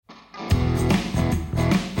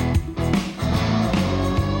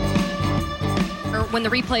when the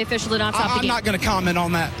replay official did not stop the game? I'm not going to comment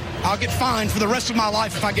on that. I'll get fined for the rest of my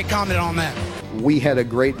life if I get commented on that. We had a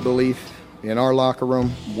great belief in our locker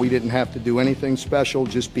room. We didn't have to do anything special,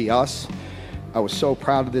 just be us. I was so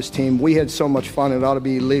proud of this team. We had so much fun, it ought to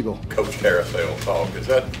be illegal. Coach carousel talk, is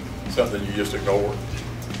that something you just ignore?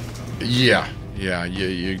 Yeah,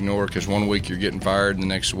 you ignore it because one week you're getting fired and the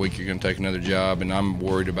next week you're going to take another job, and I'm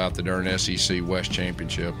worried about the darn SEC West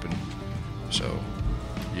Championship. And so,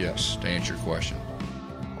 yes, to answer your question.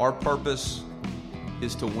 Our purpose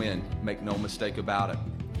is to win, make no mistake about it,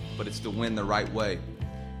 but it's to win the right way.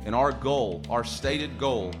 And our goal, our stated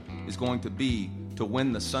goal, is going to be to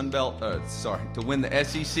win the to win the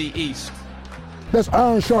SEC East. That's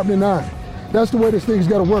iron sharpening iron. That's the way this thing's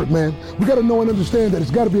got to work, man. We got to know and understand that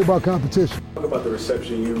it's got to be about competition. Talk about the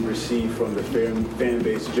reception you received from the fan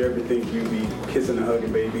base. Did you ever think you'd be kissing and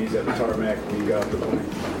hugging babies at the tarmac when you got off the plane?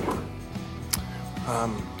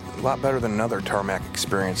 A lot better than another tarmac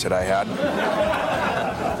experience that I had.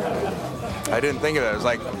 I didn't think of it as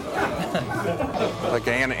like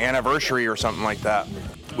an anniversary or something like that.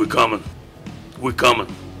 We're coming,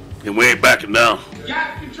 and we ain't backing down.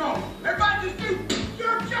 Got control. Everybody just do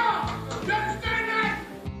your job. You understand that?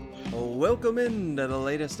 Welcome into the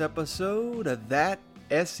latest episode of That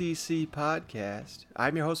SEC Podcast.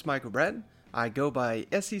 I'm your host, Michael Bratton. I go by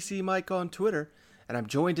SEC Mike on Twitter, and I'm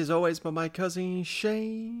joined as always by my cousin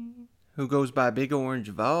Shane, who goes by Big Orange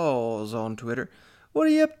Vols on Twitter. What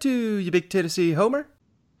are you up to, you big Tennessee homer?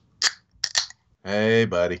 Hey,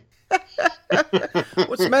 buddy.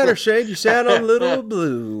 What's the matter, Shane? You sound a little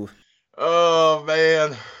blue. Oh,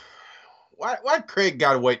 man. Why Craig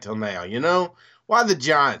got to wait till now, you know? Why the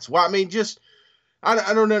Giants? Why? I mean,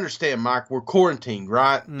 I don't understand, Mike. We're quarantined,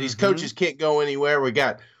 right? Mm-hmm. These coaches can't go anywhere. We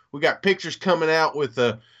got pictures coming out with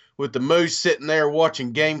the Moose sitting there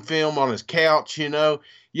watching game film on his couch, you know?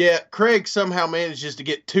 Yeah, Craig somehow manages to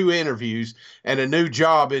get 2 interviews and a new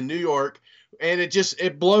job in New York, and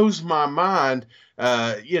it blows my mind,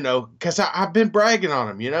 you know, because I've been bragging on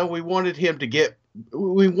him, you know? We want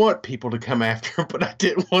people to come after him, but I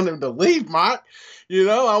didn't want him to leave, Mike. You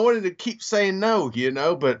know, I wanted to keep saying no, you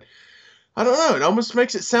know, but I don't know. It almost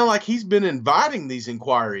makes it sound like he's been inviting these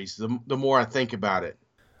inquiries the more I think about it.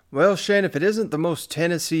 Well, Shane, if it isn't the most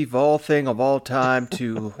Tennessee Vol thing of all time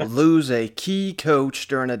to lose a key coach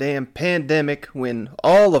during a damn pandemic when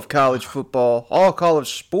all of college football, all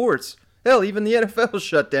college sports, hell, even the NFL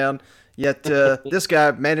shut down, yet this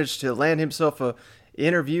guy managed to land himself a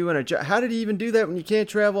interview and a job. How did he even do that when you can't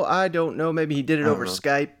travel? I don't know. Maybe he did it over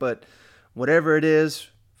Skype, but whatever it is,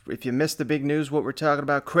 if you missed the big news, what we're talking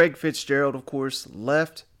about, Craig Fitzgerald, of course,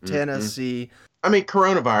 left Tennessee. I mean,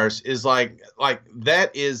 coronavirus is like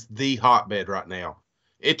that is the hotbed right now.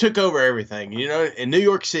 It took over everything, you know, and New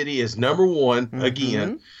York City is number one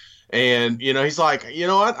again. And, you know, he's like, you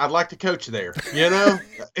know what? I'd like to coach there, you know?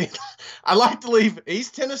 I'd like to leave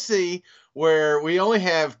East Tennessee where we only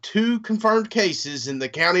have 2 confirmed cases in the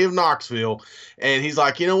county of Knoxville. And he's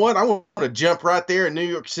like, you know what? I want to jump right there in New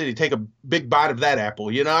York City, take a big bite of that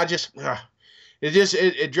apple. You know,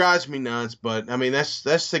 it drives me nuts. But, I mean,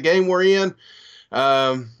 that's the game we're in.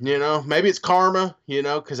 You know, maybe it's karma, you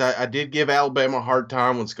know, because I did give Alabama a hard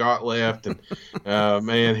time when Scott left. And,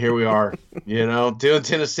 man, here we are, you know, doing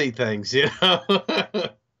Tennessee things, you know.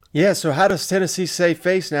 Yeah, so how does Tennessee save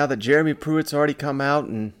face now that Jeremy Pruitt's already come out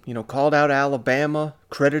and, you know, called out Alabama,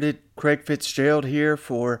 credited Craig Fitzgerald here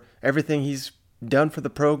for everything he's done for the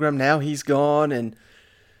program? Now he's gone, and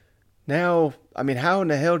now, I mean, how in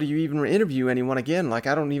the hell do you even interview anyone again? Like,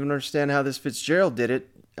 I don't even understand how this Fitzgerald did it.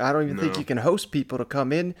 I don't even think you can host people to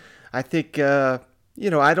come in. I think, you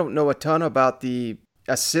know, I don't know a ton about the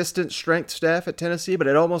assistant strength staff at Tennessee, but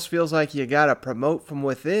it almost feels like you got to promote from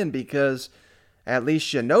within because at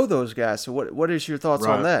least you know those guys. So what is your thoughts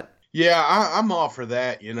on that? Yeah, I'm all for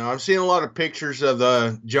that. You know, I'm seeing a lot of pictures of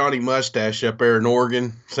the Johnny Mustache up there in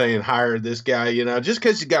Oregon saying hire this guy. You know, just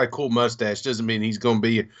because he's got a cool mustache doesn't mean he's going to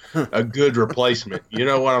be a good replacement. You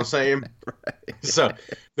know what I'm saying? Right. So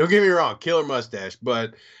don't get me wrong, killer mustache.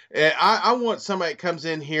 But I want somebody that comes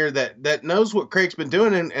in here that knows what Craig's been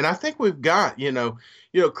doing. And I think we've got, you know,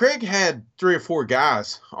 Craig had 3 or 4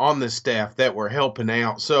 guys on this staff that were helping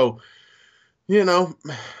out. So, you know,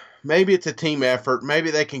 maybe it's a team effort. Maybe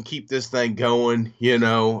they can keep this thing going, you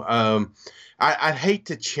know. I'd hate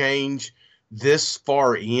to change this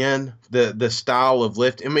far in the style of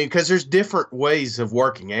lifting. I mean, because there's different ways of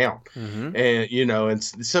working out. Mm-hmm. And, you know, and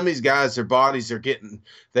some of these guys, their bodies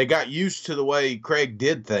they got used to the way Craig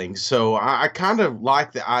did things. So I kind of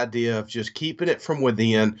like the idea of just keeping it from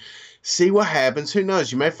within. see what happens. Who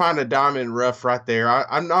knows? You may find a diamond in the rough right there.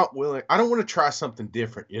 I'm not willing. I don't want to try something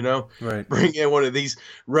different, Right. Bring in one of these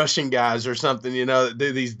Russian guys or something, that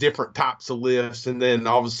do these different types of lifts. And then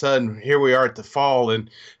all of a sudden here we are at the fall and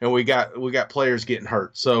we got players getting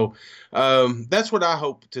hurt. So that's what I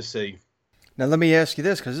hope to see. Now, let me ask you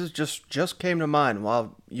this, because this just came to mind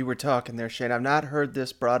while you were talking there, Shane. I've not heard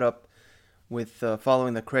this brought up with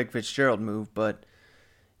following the Craig Fitzgerald move, but,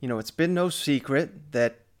 it's been no secret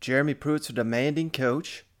that Jeremy Pruitt's a demanding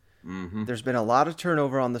coach. Mm-hmm. There's been a lot of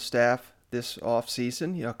turnover on the staff this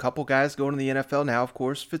offseason. A couple guys going to the NFL now, of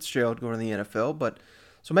course, Fitzgerald going to the NFL. But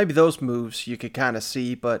so maybe those moves you could kind of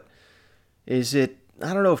see. But is it,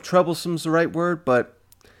 I don't know if troublesome's the right word, but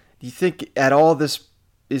do you think at all this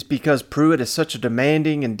is because Pruitt is such a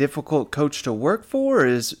demanding and difficult coach to work for? Or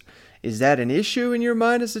is that an issue in your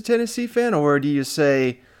mind as a Tennessee fan? Or do you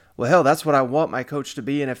say, well, hell, that's what I want my coach to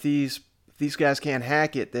be, and if these guys can't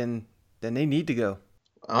hack it, then they need to go?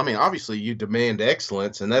 I mean, obviously you demand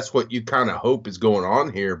excellence, and that's what you kind of hope is going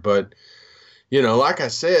on here. But, like I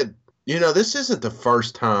said, this isn't the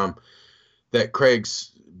first time that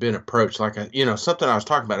Craig's been approached. Like, something I was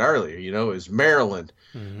talking about earlier, is Maryland.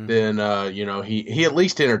 Mm-hmm. Then, he at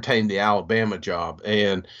least entertained the Alabama job.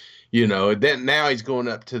 And, then now he's going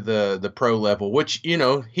up to the pro level, which,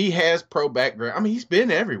 he has pro background. I mean, he's been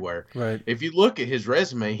everywhere. Right. If you look at his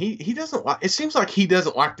resume, he doesn't like, it seems like he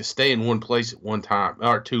doesn't like to stay in one place at one time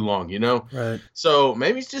or too long, Right. So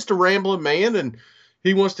maybe he's just a rambling man and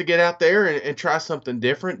he wants to get out there and try something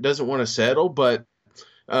different, doesn't want to settle. But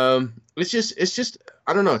it's just,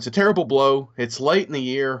 I don't know. It's a terrible blow. It's late in the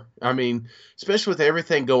year. I mean, especially with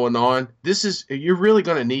everything going on, you're really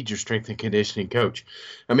going to need your strength and conditioning coach.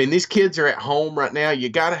 I mean, these kids are at home right now. You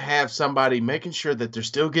got to have somebody making sure that they're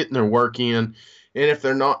still getting their work in. And if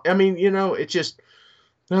they're not, I mean, it's just,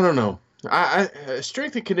 I don't know.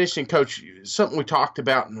 Strength and conditioning coach, something we talked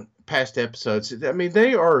about in past episodes. I mean,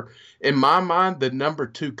 they are, in my mind, the number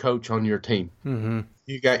 2 coach on your team. Mm-hmm.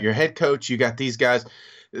 You got your head coach. You got these guys.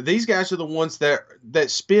 These guys are the ones that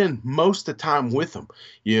spend most of the time with them.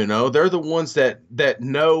 They're the ones that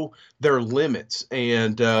know their limits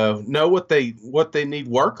and know what they need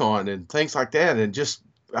work on and things like that. And just,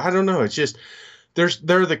 I don't know. It's just, they're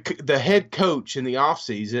the head coach in the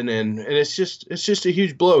offseason, and it's just a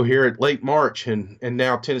huge blow here at late March, and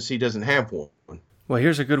now Tennessee doesn't have one. Well,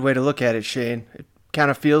 here's a good way to look at it, Shane. It kind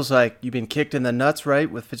of feels like you've been kicked in the nuts, right,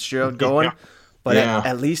 with Fitzgerald going, yeah. but Yeah.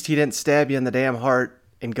 At least he didn't stab you in the damn heart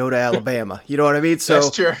and go to Alabama. You know what I mean? So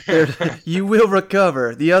that's true. You will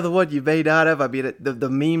recover. The other one you may not have. I mean, the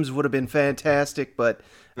memes would have been fantastic, but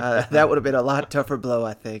that would have been a lot tougher blow,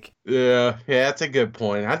 I think. Yeah, that's a good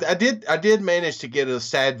point. I did manage to get a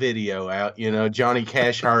sad video out, Johnny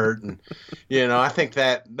Cash hurt, and I think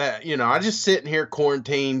that I just sitting here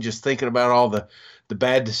quarantined, just thinking about all the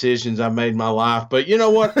bad decisions I made in my life. But you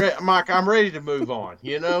know what, Mike, I'm ready to move on.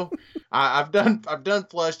 I've done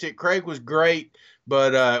flushed it. Craig was great.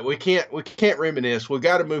 But we can't reminisce. We've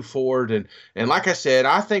got to move forward, and like I said,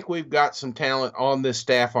 I think we've got some talent on this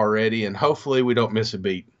staff already, and hopefully we don't miss a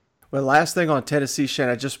beat. Well, last thing on Tennessee, Shane,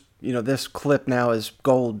 I just this clip now is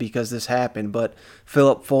gold because this happened. But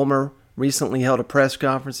Philip Fulmer recently held a press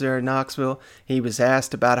conference there in Knoxville. He was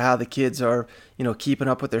asked about how the kids are keeping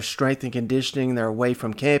up with their strength and conditioning. They're away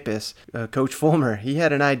from campus. Coach Fulmer, he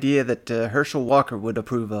had an idea that Herschel Walker would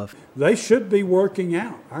approve of. They should be working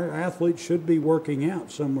out. Our athletes should be working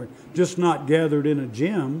out somewhere, just not gathered in a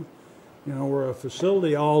gym, or a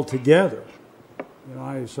facility all together.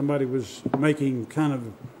 Somebody was making kind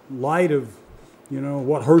of light of,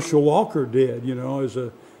 what Herschel Walker did,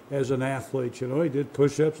 as an athlete. He did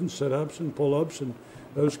push-ups and sit-ups and pull-ups and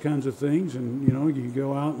those kinds of things. And, you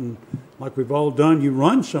go out and, like we've all done, you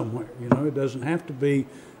run somewhere. It doesn't have to be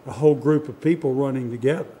a whole group of people running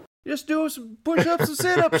together. Just do some push-ups and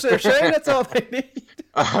sit-ups there, Shane. That's all they need.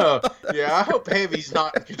 Yeah, I hope Heavy's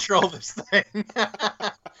not in control of this thing.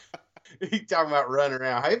 He's talking about running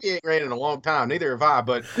around. Heavy ain't ran in a long time. Neither have I.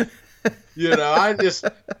 But,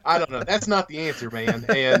 I don't know. That's not the answer, man.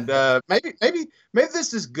 And maybe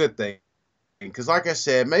this is a good thing. Because like I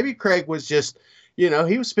said, maybe Craig was just, he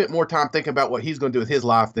was spent more time thinking about what he's going to do with his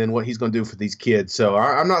life than what he's going to do for these kids. So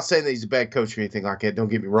I'm not saying that he's a bad coach or anything like that. Don't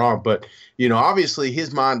get me wrong. But, obviously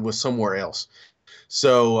his mind was somewhere else.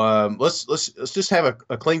 So let's just have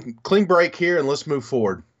a clean break here and let's move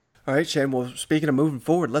forward. All right, Shane. Well, speaking of moving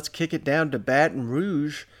forward, let's kick it down to Baton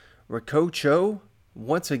Rouge, where Coach O,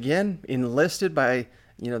 once again, enlisted by,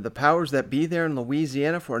 the powers that be there in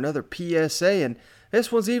Louisiana for another PSA. And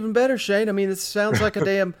this one's even better, Shane. I mean, it sounds like a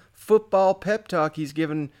damn football pep talk he's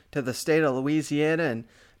given to the state of Louisiana and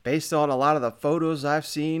based on a lot of the photos I've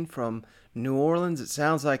seen from New Orleans, it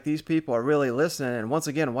sounds like these people are really listening. And once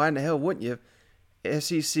again, why in the hell wouldn't you?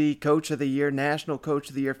 SEC Coach of the Year, National Coach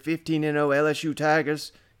of the Year, 15-0 LSU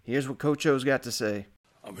Tigers. Here's what Coach O's got to say.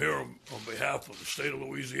 I'm here on behalf of the state of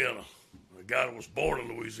Louisiana, a guy that was born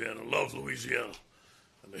in Louisiana, loves Louisiana,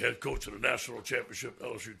 and the head coach of the national championship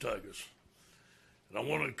LSU Tigers. And I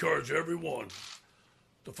want to encourage everyone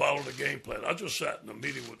to follow the game plan. I just sat in a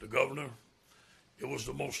meeting with the governor. It was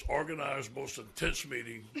the most organized, most intense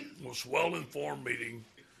meeting, most well-informed meeting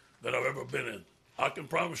that I've ever been in. I can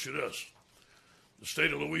promise you this. The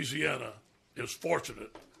state of Louisiana is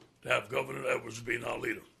fortunate to have Governor Edwards being our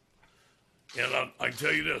leader. And I can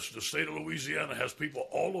tell you this, the state of Louisiana has people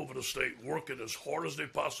all over the state working as hard as they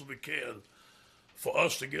possibly can for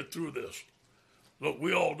us to get through this. Look,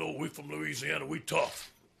 we all know we from Louisiana, we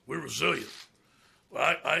tough, we're resilient.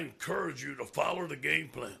 But I encourage you to follow the game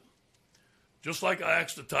plan. Just like I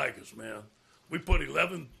asked the Tigers, man. We put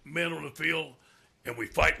 11 men on the field, and we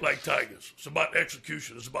fight like Tigers. It's about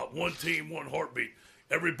execution. It's about one team, one heartbeat.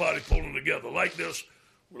 Everybody pulling together. Like this,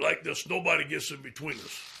 nobody gets in between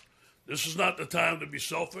us. This is not the time to be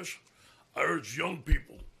selfish. I urge young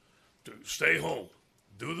people to stay home.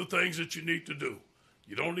 Do the things that you need to do.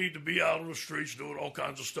 You don't need to be out on the streets doing all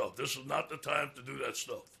kinds of stuff. This is not the time to do that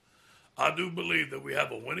stuff. I do believe that we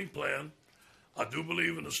have a winning plan. I do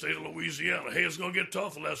believe in the state of Louisiana. Hey, it's going to get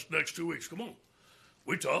tough the next 2 weeks. Come on.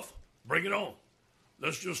 We tough. Bring it on.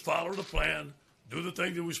 Let's just follow the plan, do the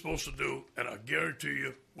thing that we're supposed to do, and I guarantee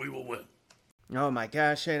you we will win. Oh, my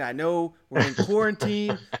gosh, Shane, I know we're in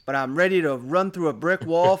quarantine, but I'm ready to run through a brick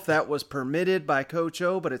wall if that was permitted by Coach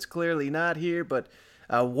O, but it's clearly not here. But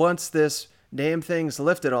once this damn thing's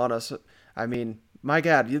lifted on us, I mean, my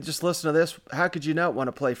God, you just listen to this. How could you not want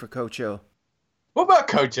to play for Coach O? What about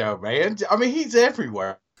Coach O, man? I mean, he's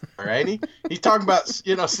everywhere, ain't he? He's talking about,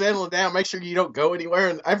 settling down, make sure you don't go anywhere.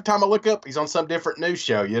 And every time I look up, he's on some different news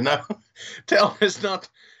show,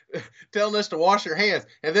 telling us to wash our hands.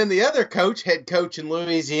 And then the other coach, head coach in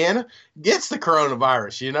Louisiana, gets the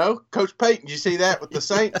coronavirus, Coach Payton, did you see that with the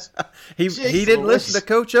Saints? he didn't listen to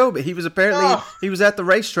Coach O, but he was he was at the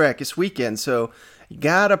racetrack this weekend. So you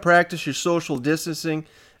got to practice your social distancing.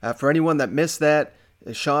 For anyone that missed that,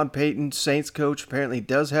 Sean Payton, Saints coach, apparently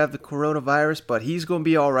does have the coronavirus, but he's going to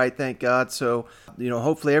be all right, thank God. So,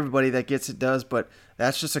 hopefully everybody that gets it does, but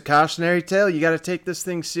that's just a cautionary tale. You got to take this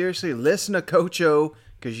thing seriously. Listen to Coach O,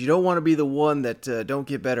 because you don't want to be the one that don't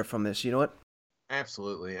get better from this. You know what?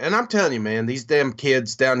 Absolutely. And I'm telling you, man, these damn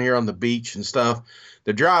kids down here on the beach and stuff,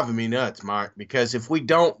 they're driving me nuts, Mike, because if we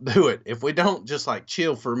don't do it, if we don't just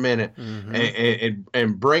chill for a minute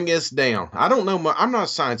and bring us down, I don't know, I'm not a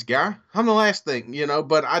science guy. I'm the last thing,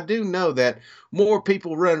 but I do know that more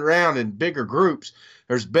people run around in bigger groups,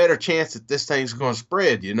 there's a better chance that this thing's going to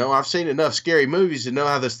spread. I've seen enough scary movies to know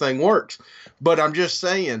how this thing works, but I'm just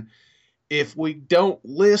saying, if we don't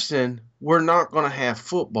listen, we're not going to have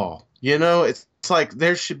football. It's like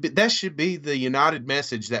that should be the united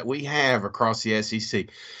message that we have across the SEC.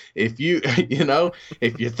 If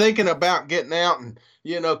if you're thinking about getting out and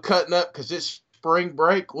cutting up because it's spring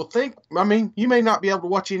break, you may not be able to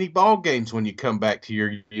watch any ball games when you come back to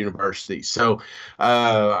your university. So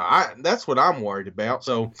that's what I'm worried about.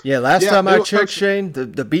 So last time I checked, Shane,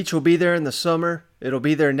 the beach will be there in the summer. It'll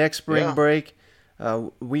be there next spring break.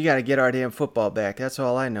 We got to get our damn football back. That's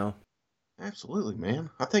all I know. Absolutely, man.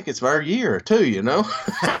 I think it's our year, too,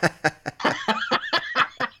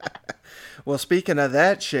 Well, speaking of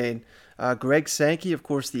that, Shane, Greg Sankey, of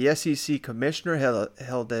course, the SEC commissioner,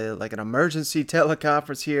 held an emergency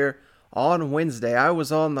teleconference here on Wednesday. I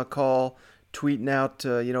was on the call tweeting out,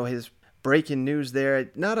 his breaking news there.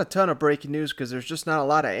 Not a ton of breaking news because there's just not a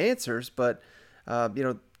lot of answers, but,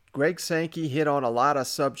 Greg Sankey hit on a lot of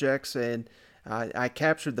subjects, and I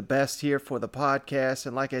captured the best here for the podcast.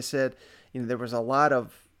 And like I said, there was a lot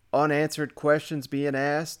of unanswered questions being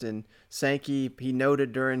asked, and Sankey, he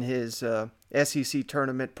noted during his SEC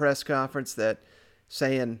tournament press conference that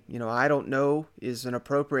saying, I don't know is an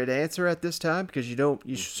appropriate answer at this time because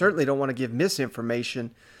you certainly don't want to give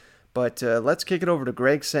misinformation. But let's kick it over to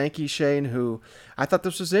Greg Sankey, Shane, who I thought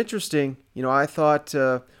this was interesting. I thought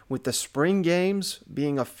with the spring games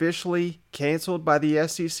being officially canceled by the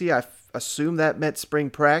SEC, I assume that meant spring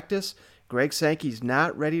practice. Greg Sankey's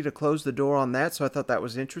not ready to close the door on that, so I thought that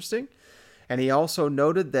was interesting. And he also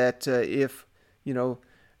noted that if,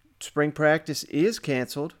 spring practice is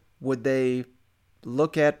canceled, would they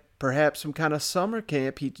look at perhaps some kind of summer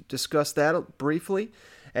camp? He discussed that briefly.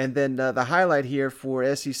 And then the highlight here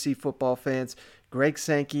for SEC football fans, Greg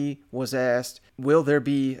Sankey was asked, will there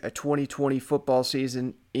be a 2020 football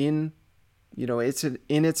season in it's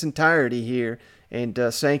in its entirety here. And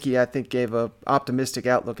Sankey, I think, gave a optimistic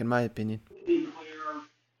outlook, in my opinion. To be clear,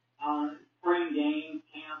 spring games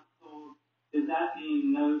canceled. Does that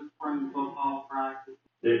mean no spring football practice?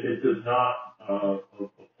 It does not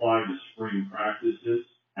apply to spring practices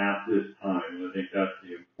at this time, and I think that's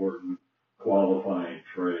the important qualifying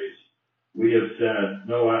phrase. We have said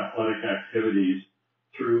no athletic activities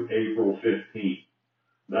through April 15th.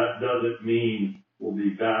 That doesn't mean we'll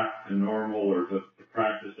be back to normal or to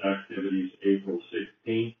practice activities April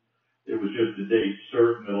 16th. It was just a date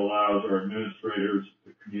certain that allows our administrators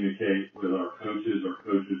to communicate with our coaches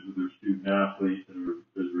with their student athletes, and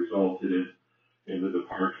has resulted in the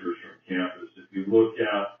departures from campus. If you look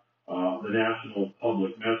at the national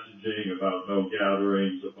public messaging about no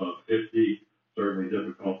gatherings above 50, certainly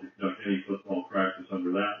difficult to conduct any football practice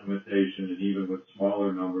under that limitation, and even with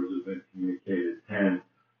smaller numbers have been communicated, 10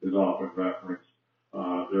 is often referenced,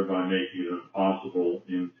 thereby making it impossible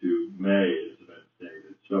into May, as has been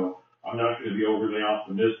stated. So I'm not going to be overly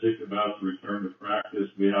optimistic about the return to practice.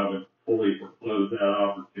 We haven't fully foreclosed that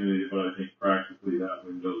opportunity, but I think practically that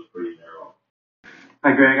window is pretty narrow.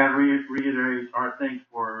 Hi, Greg. I reiterate our thanks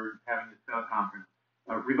for having this teleconference.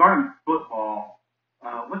 Regarding football,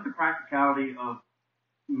 what's the practicality of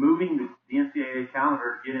moving the NCAA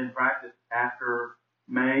calendar to get in practice after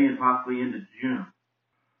May and possibly into June?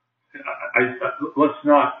 What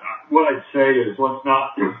I'd say is let's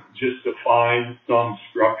not just define some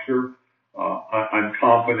structure. I'm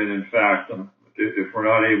confident, in fact, if we're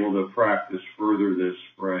not able to practice further this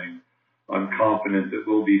spring, I'm confident that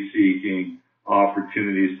we'll be seeking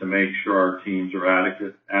opportunities to make sure our teams are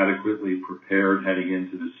adequately prepared heading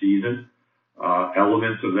into the season.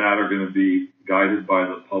 Elements of that are going to be guided by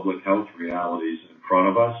the public health realities in front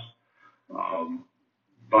of us.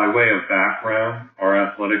 By way of background, our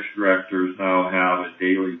athletics directors now have a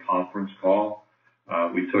daily conference call.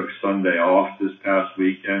 We took Sunday off this past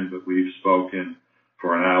weekend, but we've spoken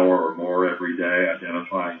for an hour or more every day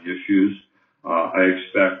identifying issues. I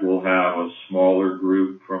expect we'll have a smaller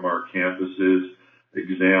group from our campuses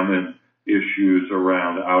examine issues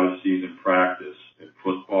around out-of-season practice in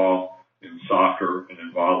football, in soccer, and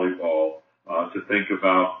in volleyball to think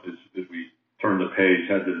about as we turn the page,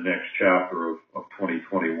 head to the next chapter of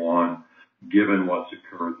 2021, given what's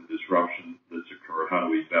occurred, the disruption that's occurred, how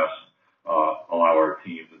do we best allow our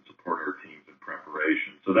teams and support our teams in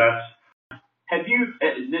preparation. So that's... Have you,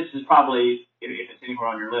 this is probably, if it's anywhere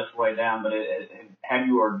on your list, way down, but have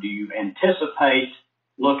you or do you anticipate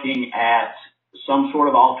looking at some sort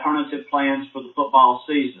of alternative plans for the football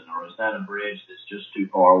season, or is that a bridge that's just too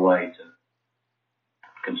far away to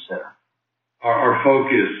consider? Our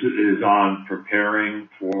focus is on preparing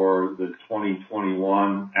for the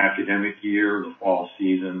 2021 academic year, the fall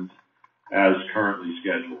seasons, as currently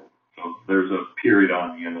scheduled. So there's a period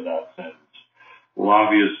on the end of that sentence. We'll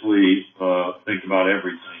obviously think about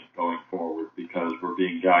everything going forward because we're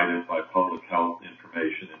being guided by public health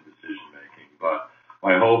information and decision making. But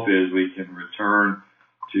my hope is we can return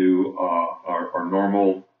to our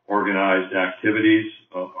normal organized activities,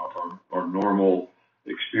 our normal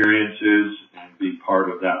experiences, and be part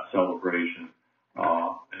of that celebration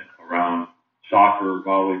around soccer,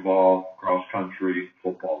 volleyball, cross country,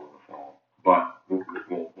 football in the fall. But we'll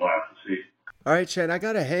have to see. All right, Shane, I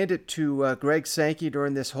got to hand it to Greg Sankey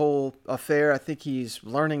during this whole affair. I think he's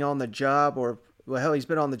learning on the job, or, well, hell, he's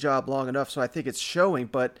been on the job long enough, so I think it's showing.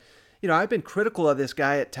 But, I've been critical of this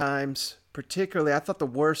guy at times. Particularly, I thought the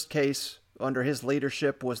worst case under his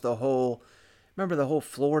leadership was the whole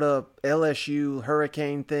Florida LSU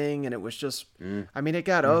hurricane thing, and it was just, it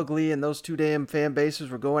got ugly, and those two damn fan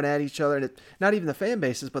bases were going at each other, and not even the fan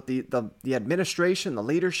bases, but the administration, the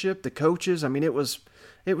leadership, the coaches.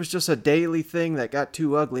 It was just a daily thing that got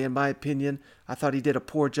too ugly, in my opinion. I thought he did a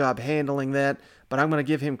poor job handling that, but I'm going to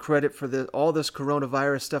give him credit for all this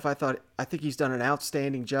coronavirus stuff. I think he's done an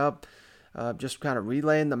outstanding job, just kind of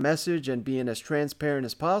relaying the message and being as transparent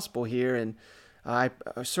as possible here. And I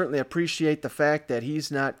certainly appreciate the fact that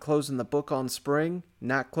he's not closing the book on spring,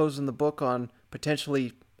 not closing the book on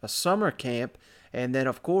potentially a summer camp, and then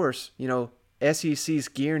of course, SEC's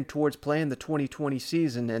gearing towards playing the 2020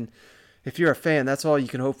 season. And if you're a fan, that's all you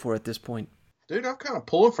can hope for at this point. Dude, I'm kind of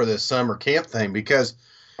pulling for this summer camp thing because,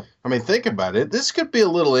 think about it. This could be a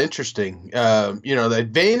little interesting. The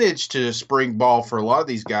advantage to spring ball for a lot of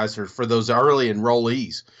these guys are for those early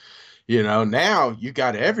enrollees. Now you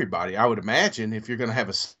got everybody, I would imagine, if you're going to have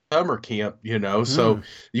a summer camp, so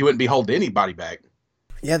you wouldn't be holding anybody back.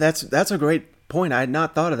 Yeah, that's a great point. I had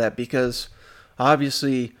not thought of that because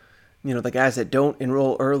obviously – the guys that don't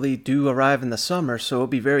enroll early do arrive in the summer, so it'll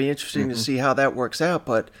be very interesting to see how that works out.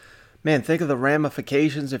 But, man, think of the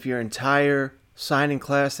ramifications if your entire signing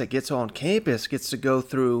class that gets on campus gets to go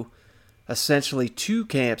through essentially 2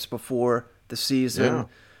 camps before the season. Yeah.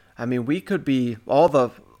 I mean, we could be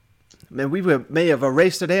may have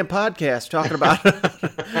erased a damn podcast talking about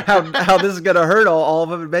how this is going to hurt all of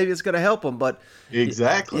them, and maybe it's going to help them. But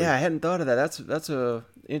exactly, yeah, I hadn't thought of that. That's a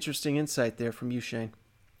interesting insight there from you, Shane.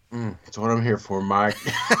 That's what I'm here for, Mike.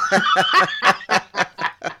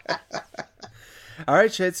 All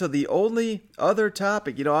right, Shane. So the only other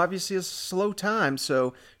topic, obviously it's a slow time,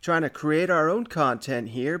 so trying to create our own content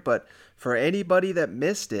here. But for anybody that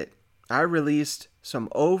missed it, I released some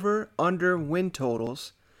over/under win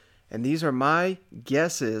totals, and these are my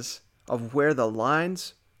guesses of where the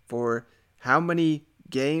lines for how many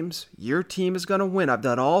games your team is going to win. I've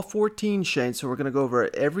done all 14, Shane, so we're going to go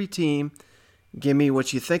over every team. Give me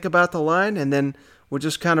what you think about the line, and then we'll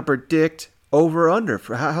just kind of predict over/under.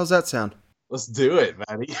 How's that sound? Let's do it,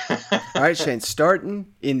 buddy. All right, Shane, starting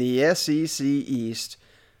in the SEC East.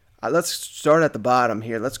 Let's start at the bottom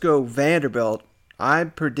here. Let's go Vanderbilt.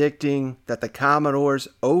 I'm predicting that the Commodores'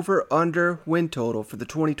 over/under win total for the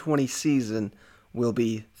 2020 season will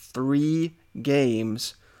be 3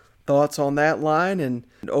 games. Thoughts on that line and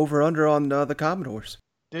over/under on the Commodores?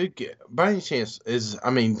 Dude, by any chance,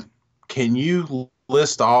 can you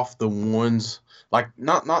list off the ones, like,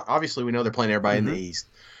 not obviously we know they're playing everybody in the East,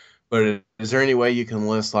 but is there any way you can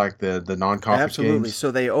list like the non-conference Absolutely. games?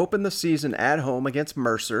 So they open the season at home against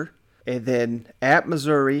Mercer, and then at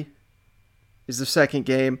Missouri is the second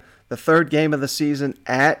game. The third game of the season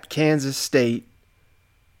at Kansas State.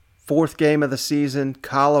 Fourth game of the season,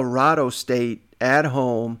 Colorado State at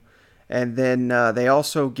home. And then they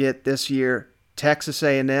also get this year Texas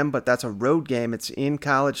A&M, but that's a road game. It's in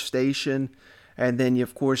College Station. And then,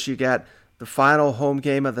 of course, you got the final home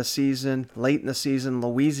game of the season, late in the season,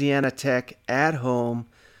 Louisiana Tech at home.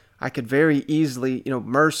 I could very easily,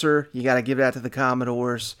 Mercer, you got to give that to the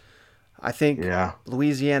Commodores. I think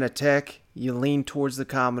Louisiana Tech, you lean towards the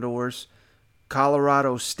Commodores.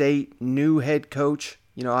 Colorado State, new head coach.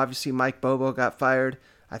 Obviously Mike Bobo got fired.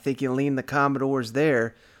 I think you lean the Commodores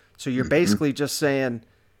there. So you're basically just saying,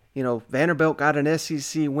 Vanderbilt got an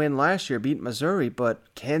SEC win last year, beat Missouri, but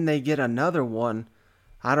can they get another one?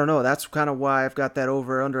 I don't know. That's kind of why I've got that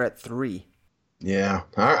over/under at 3. Yeah,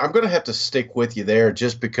 I'm going to have to stick with you there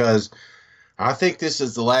just because I think this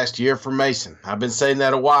is the last year for Mason. I've been saying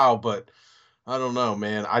that a while, but I don't know,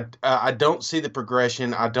 man. I don't see the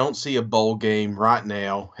progression. I don't see a bowl game right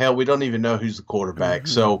now. Hell, we don't even know who's the quarterback.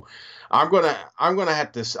 So I'm gonna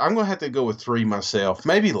have to go with 3 myself,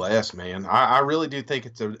 maybe less, man. I really do think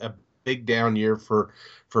it's a big down year for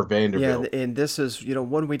Vanderbilt. Yeah, and this is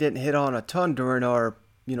one we didn't hit on a ton during our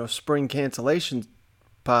spring cancellation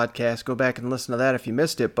podcast. Go back and listen to that if you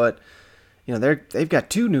missed it. But they've got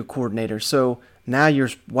 2 new coordinators, so now you're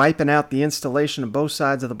wiping out the installation of both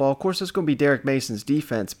sides of the ball. Of course, it's going to be Derek Mason's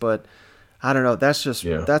defense, but I don't know. That's just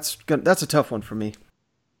that's a tough one for me.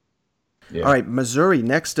 Yeah. All right, Missouri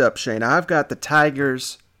next up, Shane. I've got the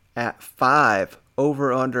Tigers at 5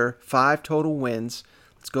 over/under 5 total wins.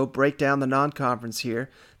 Let's go break down the non-conference here.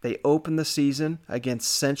 They open the season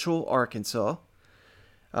against Central Arkansas.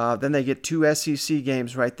 Then they get 2 SEC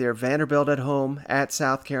games right there. Vanderbilt at home at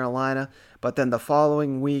South Carolina. But then the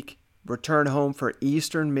following week, return home for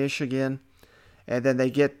Eastern Michigan. And then they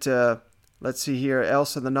get, let's see here,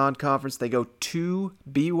 else in the non-conference, they go to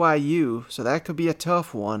BYU. So that could be a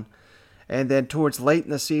tough one. And then towards late in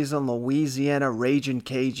the season, Louisiana Ragin'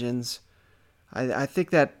 Cajuns. I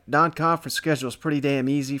think that non-conference schedule is pretty damn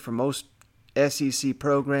easy for most SEC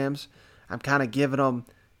programs. I'm kind of giving them,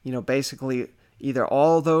 basically either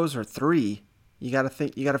all those or 3. You got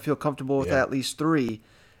to feel comfortable with at least 3.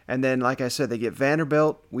 And then, like I said, they get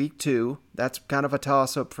Vanderbilt week 2. That's kind of a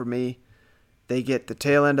toss-up for me. They get the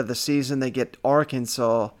tail end of the season. They get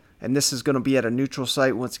Arkansas, and this is going to be at a neutral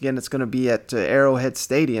site. Once again, it's going to be at Arrowhead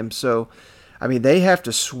Stadium. So, they have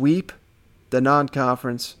to sweep the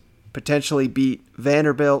non-conference, potentially beat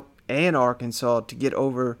Vanderbilt and Arkansas to get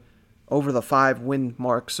over the 5-win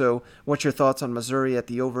mark. So what's your thoughts on Missouri at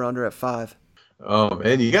the over/under at 5? Oh,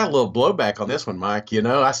 man, you got a little blowback on this one, Mike.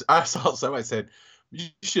 I saw somebody said, you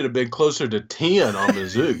should have been closer to 10 on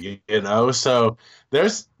Mizzou, So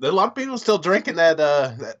there's a lot of people still drinking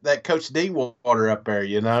that Coach D water up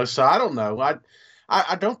there, So I don't know.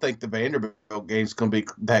 I don't think the Vanderbilt game's going to be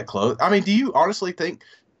that close. Do you honestly think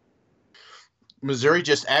Missouri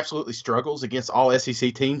just absolutely struggles against all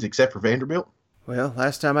SEC teams except for Vanderbilt? Well,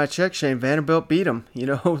 last time I checked, Shane, Vanderbilt beat them,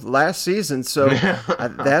 last season. So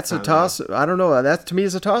that's a toss. I don't know. That to me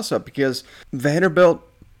is a toss-up because Vanderbilt,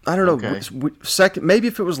 I don't know. Second, maybe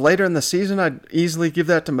if it was later in the season, I'd easily give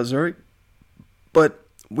that to Missouri. But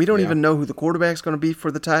we don't even know who the quarterback's going to be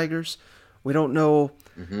for the Tigers. We don't know,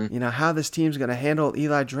 how this team's going to handle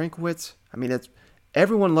Eli Drinkwitz. I mean,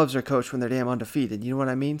 everyone loves their coach when they're damn undefeated. You know what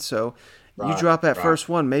I mean? So you drop that first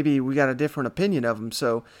one, maybe we got a different opinion of them.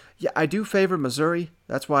 So yeah, I do favor Missouri.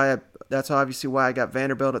 That's obviously why I got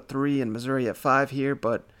Vanderbilt at 3 and Missouri at 5 here.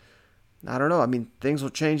 But I don't know. I mean, things will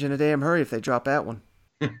change in a damn hurry if they drop that one.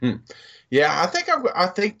 Yeah,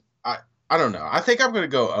 I don't know. I think I'm going to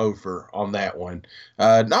go over on that one.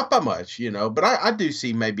 Not by much, but I do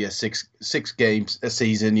see maybe a six games a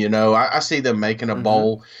season, I see them making a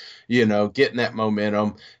bowl, getting that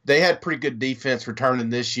momentum. They had pretty good defense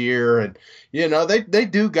returning this year, and, they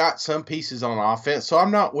do got some pieces on offense, so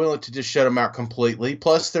I'm not willing to just shut them out completely.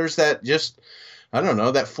 Plus, there's that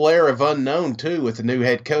that flair of unknown too with the new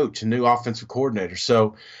head coach and new offensive coordinator.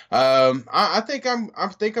 So I think I'm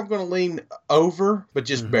going to lean over, but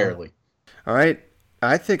just barely. All right.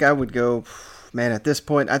 I think I would go, man, at this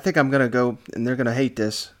point, I think I'm going to go, and they're going to hate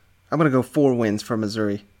this. I'm going to go 4 wins for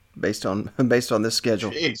Missouri based on this schedule.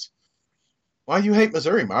 Jeez. Why you hate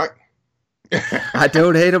Missouri, Mike? I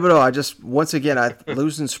don't hate them at all. I just, once again,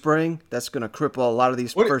 losing spring, that's going to cripple a lot of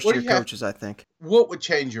these first-year coaches, I think. What would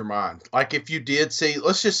change your mind? Like if you did see,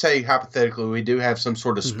 let's just say hypothetically, we do have some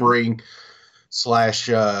sort of spring /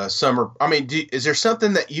 summer. I mean, is there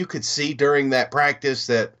something that you could see during that practice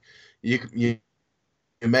that you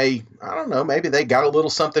may, I don't know, maybe they got a little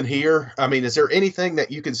something here? I mean, is there anything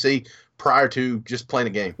that you can see prior to just playing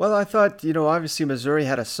a game? Well, I thought, obviously Missouri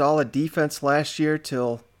had a solid defense last year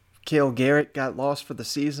till Cale Garrett got lost for the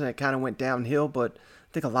season. It kind of went downhill, but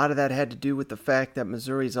I think a lot of that had to do with the fact that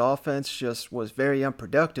Missouri's offense just was very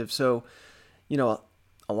unproductive. So,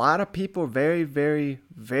 a lot of people are very, very,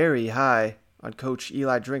 very high on Coach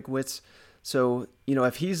Eli Drinkwitz. So,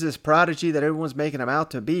 if he's this prodigy that everyone's making him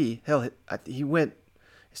out to be, hell, his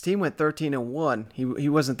team went 13-1. He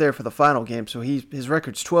wasn't there for the final game, so his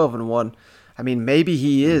record's 12-1. I mean, maybe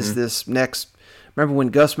he is this next. Remember when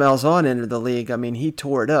Gus Malzahn entered the league? I mean, he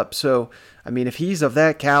tore it up. So, I mean, if he's of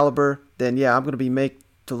that caliber, then yeah, I'm going to be made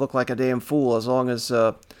to look like a damn fool as long as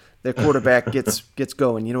their quarterback gets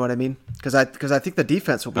going. You know what I mean? Because I think the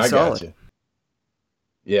defense will be solid. Got you.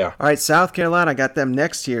 Yeah. All right, South Carolina, I got them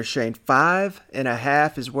next here, Shane.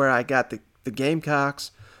 5.5 is where I got the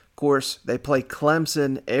Gamecocks. Of course, they play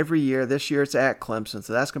Clemson every year. This year it's at Clemson,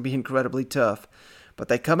 so that's going to be incredibly tough. But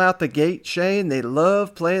they come out the gate, Shane. They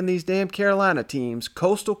love playing these damn Carolina teams.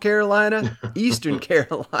 Coastal Carolina, Eastern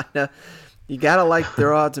Carolina. You got to like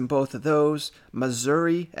their odds in both of those.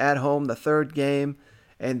 Missouri at home, the third game.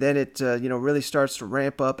 And then it really starts to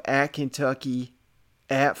ramp up at Kentucky,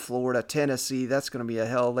 at Florida, Tennessee. That's going to be a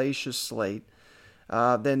hellacious slate.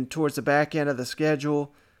 Then towards the back end of the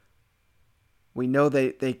schedule, we know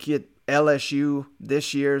they get LSU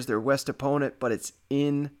this year as their West opponent, but it's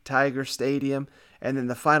in Tiger Stadium. And then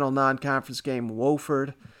the final non-conference game,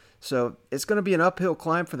 Wofford. So it's going to be an uphill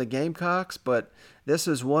climb for the Gamecocks, but this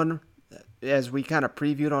is one, as we kind of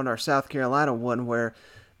previewed on our South Carolina one, where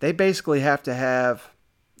they basically have to have,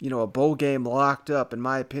 a bowl game locked up, in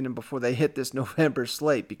my opinion, before they hit this November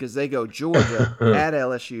slate, because they go Georgia, at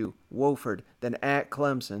LSU, Wofford, then at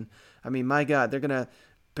Clemson. I mean, my God, they're going to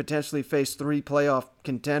potentially face 3 playoff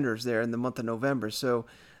contenders there in the month of November. So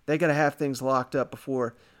they got to have things locked up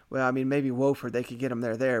before. Well, I mean, maybe Wofford, they could get them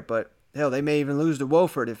there. But, hell, they may even lose to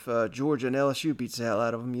Wofford if Georgia and LSU beats the hell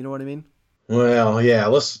out of them. You know what I mean? Well, yeah,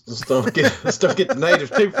 let's don't get the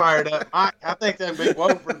natives too fired up. I think that'd be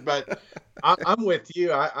Wofford, but I'm with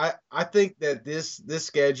you. I think that this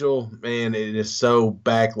schedule, man, it is so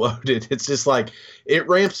backloaded. It's just like it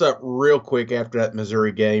ramps up real quick after that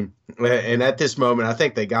Missouri game, and at this moment, I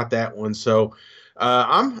think they got that one. So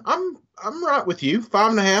I'm right with you.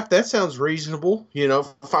 5.5. That sounds reasonable.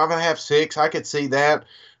 5.5, 6. I could see that.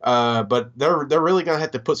 But they're really gonna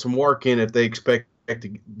have to put some work in if they expect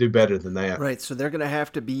to do better than that. Right. So they're gonna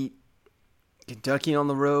have to beat Kentucky on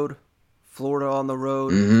the road, Florida on the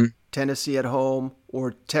road, Tennessee at home,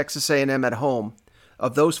 or Texas A&M at home.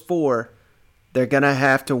 Of those 4, they're gonna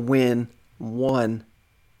have to win 1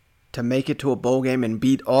 to make it to a bowl game and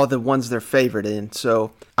beat all the ones they're favored in.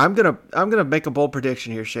 So I'm gonna make a bold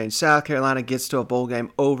prediction here, Shane. South Carolina gets to a bowl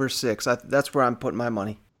game over 6. That's where I'm putting my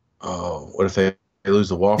money. Oh, what if they lose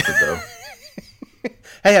to Wofford though?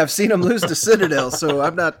 Hey, I've seen them lose to Citadel, so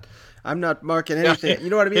I'm not marking anything.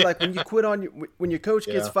 You know what I mean? Like when you quit on when your coach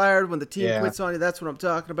gets fired, when the team quits on you, that's what I'm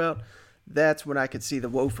talking about. That's when I could see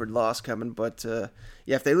the Wofford loss coming. But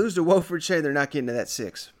if they lose to Wofford, Shane, they're not getting to that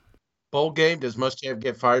 6. Bowl game, does Muschamp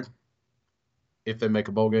get fired? if they make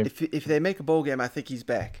a bowl game? If they make a bowl game, I think he's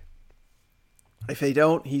back. If they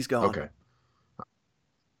don't, he's gone. Okay.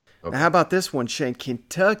 Now, how about this one, Shane?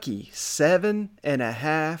 Kentucky,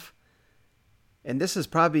 7.5. And this is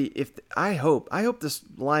probably, I hope this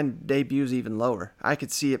line debuts even lower. I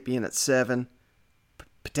could see it being at 7,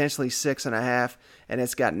 potentially 6.5. And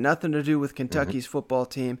it's got nothing to do with Kentucky's football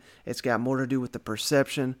team. It's got more to do with the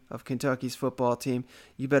perception of Kentucky's football team.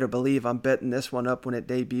 You better believe I'm betting this one up when it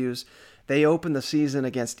debuts. They open the season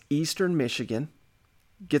against Eastern Michigan.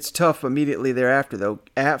 Gets tough immediately thereafter, though,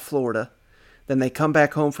 at Florida. Then they come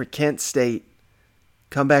back home for Kent State.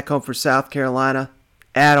 Come back home for South Carolina.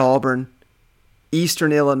 At Auburn.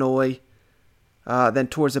 Eastern Illinois. Then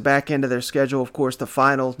towards the back end of their schedule, of course, the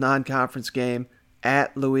final non-conference game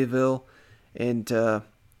at Louisville. And,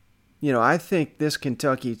 I think this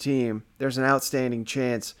Kentucky team, there's an outstanding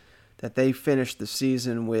chance that they finish the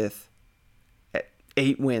season with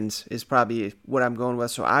 8 wins is probably what I'm going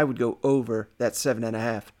with. So I would go over that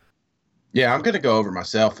 7.5. Yeah, I'm going to go over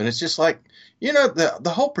myself. And it's just like,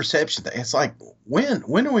 the whole perception thing. It's like,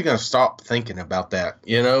 when are we going to stop thinking about that?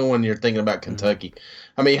 When you're thinking about Kentucky.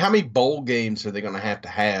 I mean, how many bowl games are they going to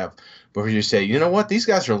have before you say, you know what, these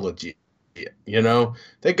guys are legit?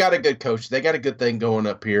 They got a good coach. They got a good thing going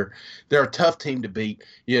up here. They're a tough team to beat.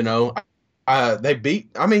 They beat.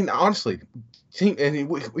 I mean, honestly, and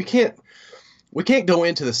we can't go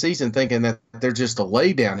into the season thinking that they're just a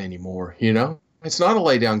laydown anymore. It's not a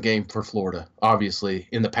laydown game for Florida. Obviously,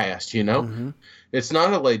 in the past, it's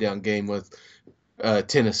not a laydown game with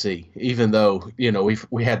Tennessee. Even though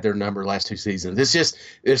we had their number last 2 seasons,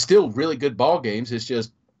 it's still really good ball games. It's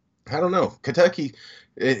just I don't know, Kentucky.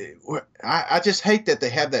 I just hate that they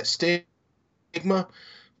have that stigma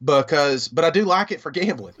but I do like it for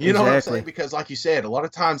gambling. You know what I'm saying? Because like you said, a lot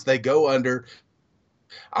of times they go under.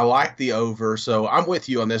 I like the over, so I'm with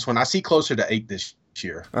you on this one. I see closer to 8 this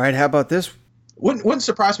year. All right, how about this? Wouldn't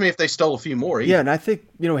surprise me if they stole a few more either. Yeah, and I think,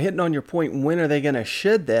 hitting on your point, when are they going to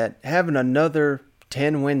shed that? Having another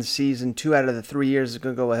 10-win season 2 out of the 3 years is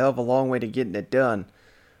going to go a hell of a long way to getting it done.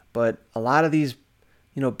 But a lot of these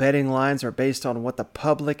betting lines are based on what the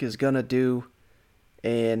public is going to do.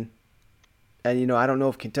 And I don't know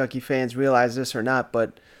if Kentucky fans realize this or not,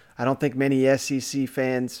 but I don't think many SEC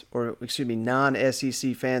fans,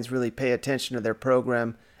 non-SEC fans really pay attention to their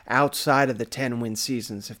program outside of the 10-win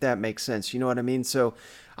seasons, if that makes sense. You know what I mean? So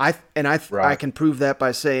I can prove that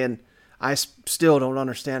by saying I still don't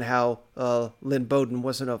understand how Lynn Bowden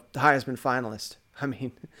wasn't a Heisman finalist. I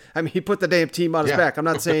mean, he put the damn team on his back. I'm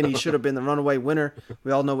not saying he should have been the runaway winner.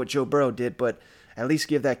 We all know what Joe Burrow did, but at least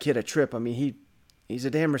give that kid a trip. I mean, he's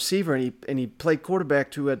a damn receiver, and he played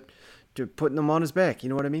quarterback to putting them on his back. You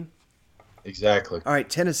know what I mean? Exactly. All right,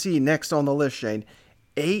 Tennessee next on the list, Shane.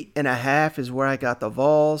 8.5 is where I got the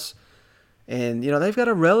Vols, and they've got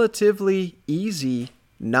a relatively easy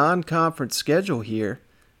non-conference schedule here.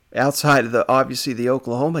 Outside of obviously the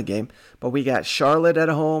Oklahoma game, but we got Charlotte at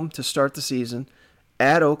home to start the season,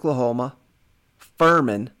 at Oklahoma,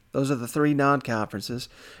 Furman. Those are the 3 non-conferences.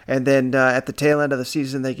 And then at the tail end of the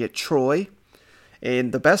season, they get Troy.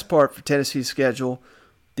 And the best part for Tennessee's schedule,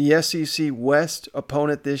 the SEC West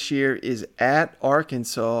opponent this year is at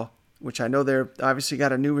Arkansas, which I know they're obviously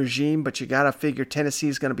got a new regime, but you got to figure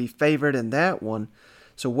Tennessee's going to be favored in that one.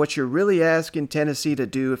 So what you're really asking Tennessee to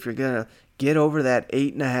do if you're going to get over that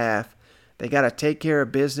 8.5, they got to take care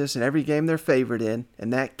of business in every game they're favored in,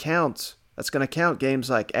 and that counts. That's going to count games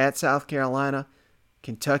like at South Carolina,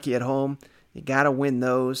 Kentucky at home. You got to win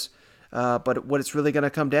those. But what it's really going to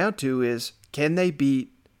come down to is, can they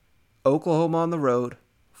beat Oklahoma on the road,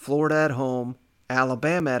 Florida at home,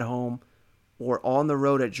 Alabama at home, or on the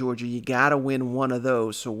road at Georgia? You got to win one of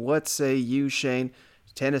those. So what say you, Shane?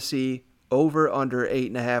 Tennessee over under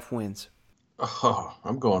 8.5 wins. Oh,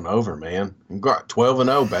 I'm going over, man. I'm got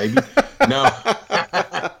 12-0, baby. No.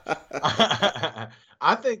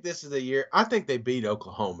 I think this is the year. I think they beat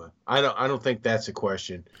Oklahoma. I don't think that's a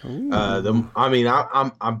question. I'm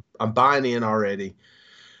buying in already.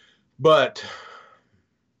 But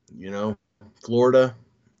Florida,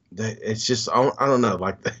 it's just I don't know.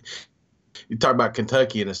 Like you talk about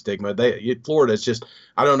Kentucky and a stigma. Florida is just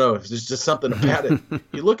I don't know. There's just something about it.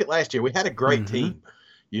 You look at last year. We had a great team.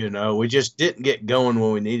 We just didn't get going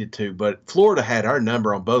when we needed to. But Florida had our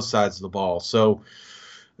number on both sides of the ball. So,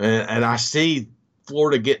 and I see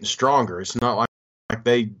Florida getting stronger. It's not like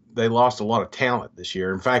they lost a lot of talent this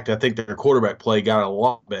year. In fact, I think their quarterback play got a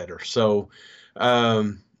lot better. So,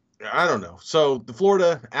 I don't know. So the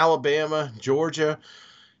Florida, Alabama, Georgia,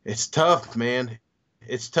 it's tough, man.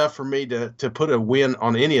 It's tough for me to put a win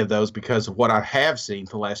on any of those because of what I have seen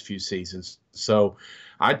the last few seasons. So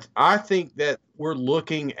I think that we're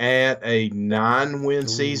looking at a 9-win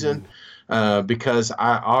season because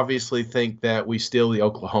I obviously think that we steal the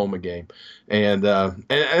Oklahoma game. And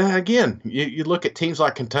again, you look at teams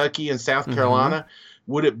like Kentucky and South Carolina.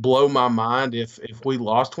 Would it blow my mind if we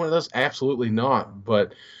lost one of those? Absolutely not.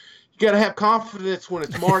 But you got to have confidence when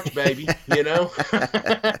it's March, baby, you know?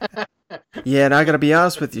 Yeah, and I got to be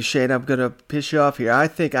honest with you, Shane. I'm going to piss you off here. I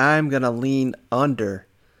think I'm going to lean under.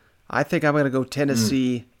 I think I'm going to go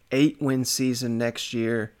Tennessee 8-win season next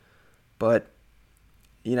year. But,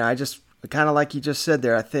 you know, I just kind of like you just said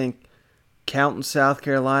there, I think counting South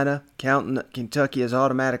Carolina, counting Kentucky as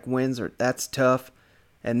automatic wins, that's tough.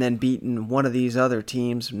 And then beating one of these other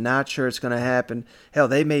teams, not sure it's going to happen. Hell,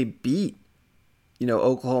 they may beat, you know,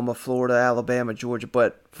 Oklahoma, Florida, Alabama, Georgia,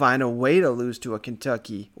 but find a way to lose to a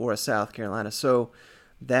Kentucky or a South Carolina. So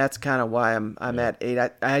that's kind of why I'm at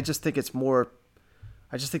 8. I just think it's more.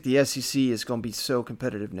 I just think the SEC is going to be so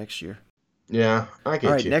competitive next year. Yeah, I get you.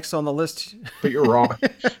 All right, next on the list. But you're wrong.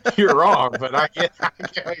 You're wrong, but I get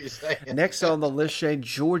what you're saying. Next on the list, Shane,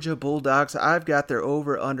 Georgia Bulldogs. I've got their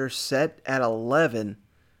over-under set at 11,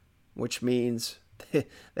 which means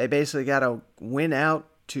they basically got to win out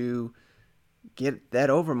to get that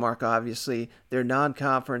over mark, obviously. Their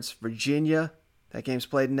non-conference, Virginia, that game's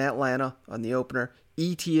played in Atlanta on the opener,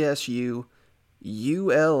 ETSU,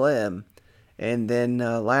 ULM, and then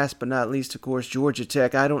last but not least, of course, Georgia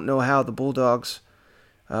Tech. I don't know how the Bulldogs,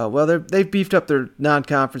 they've beefed up their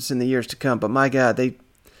non-conference in the years to come, but my God, they've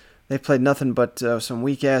played nothing but some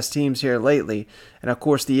weak-ass teams here lately. And, of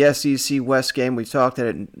course, the SEC West game, we've talked at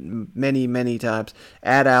it many, many times,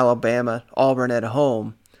 at Alabama, Auburn at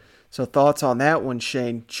home. So thoughts on that one,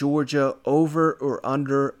 Shane? Georgia over or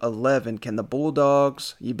under 11? Can the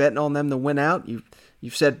Bulldogs, you betting on them to win out?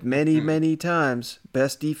 You've said many, many times,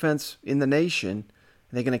 best defense in the nation.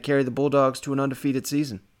 Are they going to carry the Bulldogs to an undefeated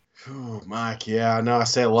season? Oh, Mike, yeah, I know I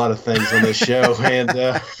say a lot of things on this show.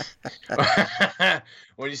 And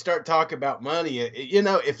when you start talking about money, you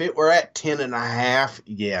know, if it were at 10.5,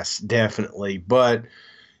 yes, definitely. But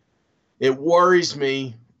it worries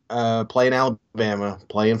me playing Alabama,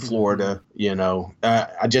 playing Florida, you know.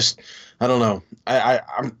 I don't know.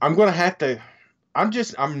 I'm going to have to –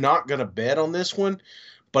 I'm not going to bet on this one.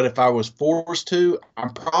 But if I was forced to,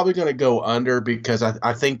 I'm probably going to go under because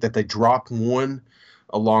I think that they dropped one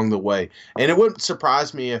along the way. And it wouldn't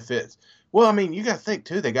surprise me if it's – well, I mean, you got to think,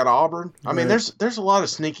 too. They got Auburn. I mean, there's a lot of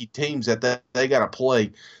sneaky teams that they got to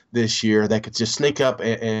play this year that could just sneak up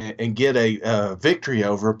and get a victory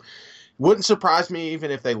over them. Wouldn't surprise me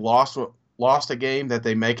even if they lost a game that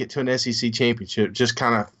they make it to an SEC championship. Just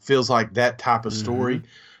kind of feels like that type of story.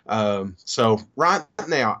 So right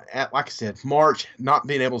now, like I said, March, not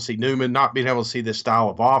being able to see Newman, not being able to see this style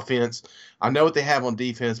of offense. I know what they have on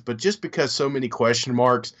defense, but just because so many question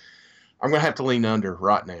marks, I'm going to have to lean under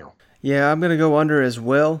right now. Yeah, I'm going to go under as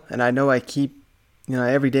well. And I know I keep, you know,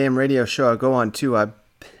 every damn radio show I go on too, I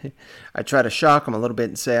try to shock them a little bit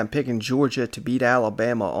and say I'm picking Georgia to beat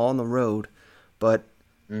Alabama on the road. But,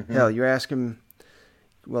 hell, you're asking,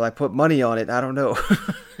 will I put money on it? I don't know.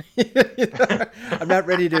 I'm not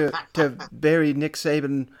ready to bury Nick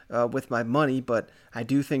Saban with my money, but I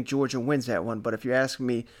do think Georgia wins that one. But if you're asking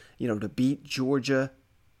me, you know, to beat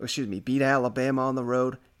beat Alabama on the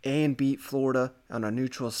road and beat Florida on a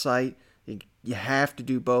neutral site, you have to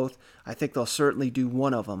do both. I think they'll certainly do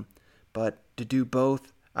one of them. But to do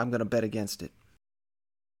both, I'm going to bet against it.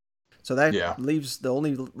 So that leaves the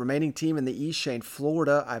only remaining team in the East, Shane,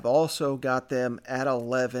 Florida. I've also got them at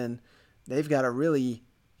 11. They've got a really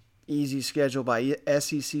easy schedule by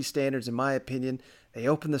SEC standards, in my opinion. They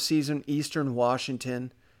open the season Eastern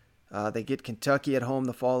Washington. They get Kentucky at home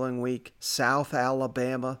the following week. South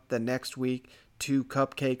Alabama the next week. 2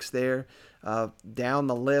 cupcakes there. Down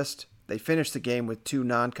the list, they finish the game with 2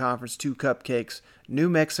 non-conference, 2 cupcakes. New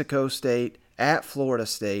Mexico State at Florida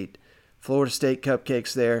State. Florida State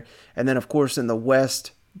cupcakes there. And then, of course, in the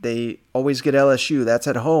West, they always get LSU. That's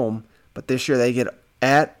at home. But this year they get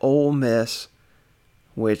at Ole Miss,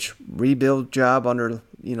 which rebuild job under,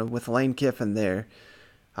 you know, with Lane Kiffin there.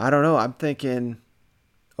 I don't know. I'm thinking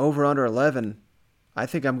over under 11. I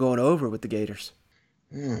think I'm going over with the Gators.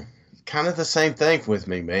 Kind of the same thing with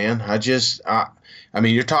me, man. I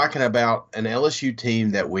mean, you're talking about an LSU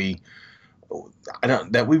team that we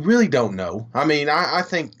really don't know. I mean, I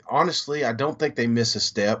think, honestly, I don't think they miss a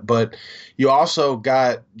step, but you also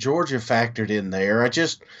got Georgia factored in there. I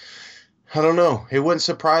don't know. It wouldn't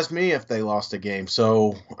surprise me if they lost a game.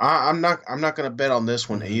 So I'm not going to bet on this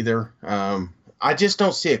one either. I just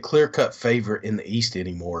don't see a clear-cut favorite in the East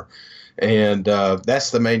anymore. And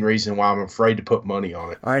that's the main reason why I'm afraid to put money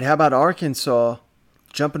on it. All right, how about Arkansas?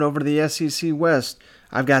 jumping over to the SEC West,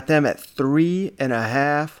 I've got them at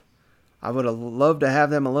 3.5. I would have loved to have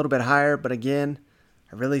them a little bit higher, but again,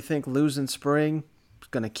 I really think losing spring is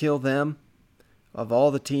going to kill them. Of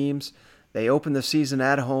all the teams, they open the season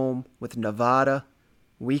at home with Nevada.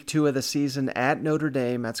 Week 2 of the season at Notre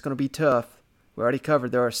Dame. That's going to be tough. We already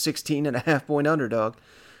covered they're a 16.5-point underdog.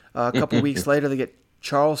 A couple weeks later, they get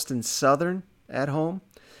Charleston Southern at home.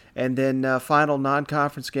 And then final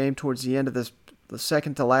non-conference game towards the end of the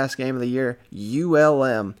second to last game of the year,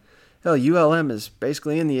 ULM. Hell, ULM is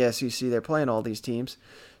basically in the SEC. They're playing all these teams.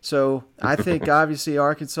 So I think, obviously,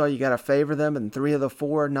 Arkansas, you got to favor them in 3 of the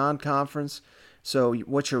 4 non-conference. So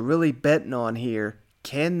what you're really betting on here,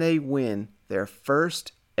 can they win their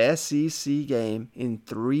first SEC game in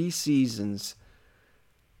 3 seasons?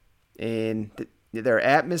 And they're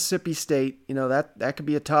at Mississippi State. You know, that could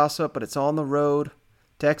be a toss-up, but it's on the road.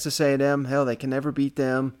 Texas A&M, hell, they can never beat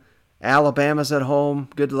them. Alabama's at home.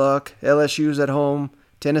 Good luck. LSU's at home.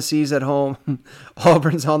 Tennessee's at home.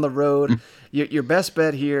 Auburn's on the road. Your best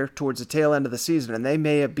bet here towards the tail end of the season, and they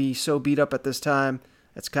may be so beat up at this time,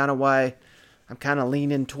 that's kind of why I'm kind of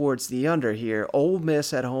leaning towards the under here. Ole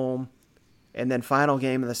Miss at home, and then final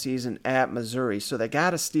game of the season at Missouri. So they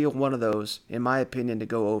got to steal one of those, in my opinion, to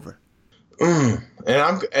go over. And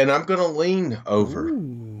I'm going to lean over.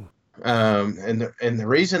 And the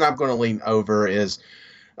reason I'm going to lean over is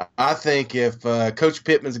I think if Coach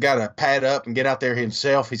Pittman's got to pad up and get out there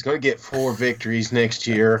himself, he's going to get 4 victories next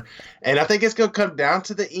year. And I think it's going to come down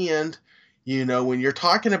to the end, you know, when you're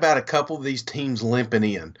talking about a couple of these teams limping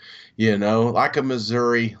in, you know, like a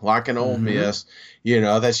Missouri, like an Ole Miss, you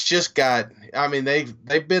know, that's just got – I mean,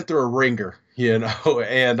 they've been through a ringer, you know,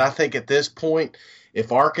 and I think at this point,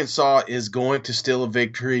 if Arkansas is going to steal a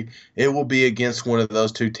victory, it will be against one of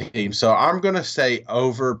those 2 teams. So I'm going to say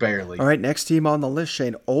over barely. All right, next team on the list,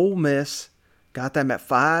 Shane, Ole Miss. Got them at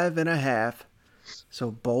 5.5. So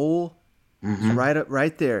bowl is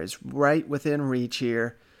right there. It's right within reach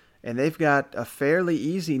here. And they've got a fairly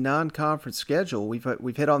easy non-conference schedule.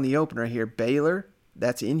 We've hit on the opener here. Baylor,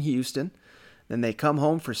 that's in Houston. Then they come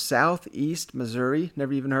home for Southeast Missouri.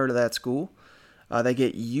 Never even heard of that school. They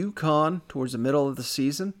get UConn towards the middle of the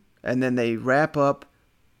season, and then they wrap up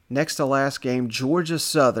next to last game, Georgia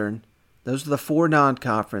Southern. Those are the 4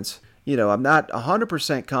 non-conference. You know, I'm not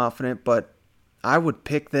 100% confident, but I would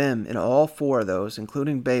pick them in all 4 of those,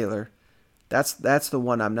 including Baylor. That's the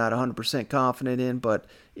one I'm not 100% confident in, but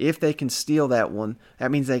if they can steal that one,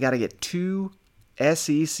 that means they got to get 2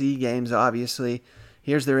 SEC games, obviously.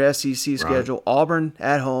 Here's their SEC schedule. Right. Auburn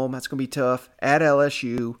at home. That's going to be tough. At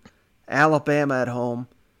LSU. Alabama at home,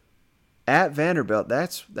 at Vanderbilt.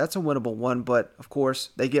 That's a winnable one, but of course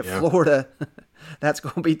they get Florida. That's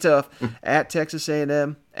going to be tough. At Texas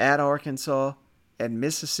A&M, at Arkansas, and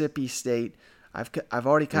Mississippi State. I've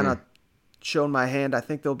already kind of shown my hand. I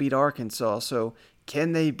think they'll beat Arkansas. So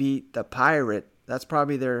can they beat the Pirate? That's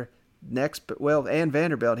probably their next. Well, and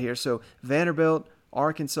Vanderbilt here. So Vanderbilt,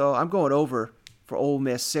 Arkansas. I'm going over for Ole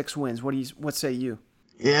Miss, 6 wins. What say you?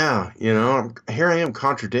 Yeah, you know, here I am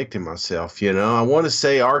contradicting myself, you know. I want to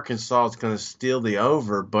say Arkansas is going to steal the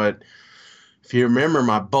over, but if you remember,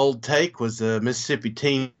 my bold take was the Mississippi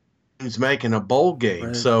team's making a bowl game.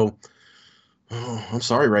 Right. So, I'm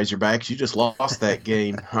sorry, Razorbacks, you just lost that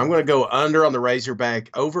game. I'm going to go under on the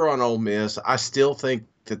Razorback, over on Ole Miss. I still think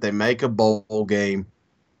that they make a bowl game.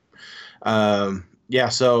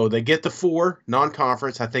 So they get the 4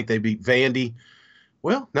 non-conference. I think they beat Vandy.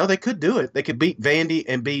 Well, no, they could do it. They could beat Vandy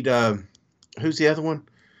and beat who's the other one?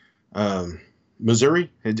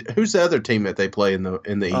 Missouri. Who's the other team that they play in the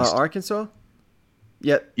East? Arkansas.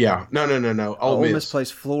 Yeah. Yeah. No. Ole Miss plays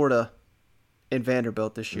Florida and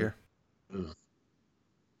Vanderbilt this year.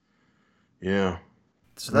 Yeah.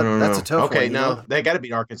 So that's a tough one. Okay, no, they got to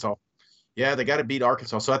beat Arkansas. Yeah, they got to beat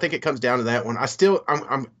Arkansas. So I think it comes down to that one.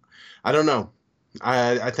 I don't know.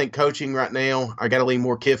 I think coaching right now, I got to lean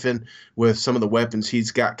more Kiffin with some of the weapons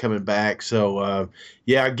he's got coming back. So,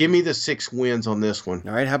 give me the 6 wins on this one.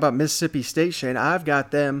 All right, how about Mississippi State, Shane? I've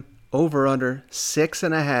got them over under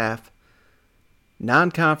 6.5.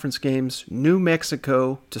 Non-conference games, New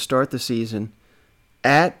Mexico to start the season,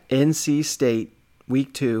 at NC State,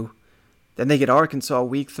 week 2. Then they get Arkansas,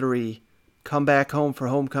 week 3. Come back home for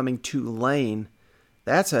homecoming, Tulane.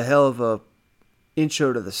 That's a hell of a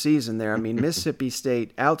intro to the season there. I mean, Mississippi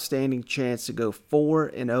State, outstanding chance to go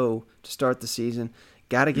 4-0 to start the season.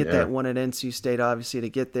 Got to get that one at NC State, obviously, to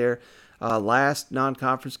get there. Last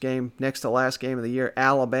non-conference game, next to last game of the year,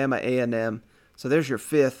 Alabama A&M. So there's your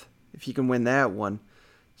 5th, if you can win that one.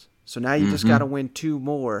 So now you just got to win 2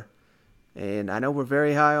 more. And I know we're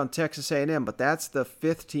very high on Texas A&M, but that's the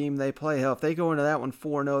 5th team they play. Hell, if they go into that one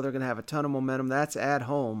 4-0, they're going to have a ton of momentum. That's at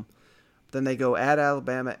home. Then they go at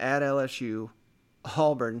Alabama, at LSU,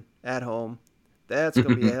 Auburn at home. That's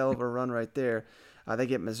going to be a hell of a run right there. They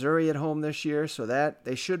get Missouri at home this year, so that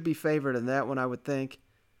they should be favored in that one, I would think.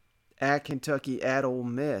 At Kentucky, at Ole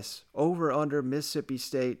Miss. Over under Mississippi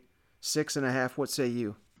State, 6.5. What say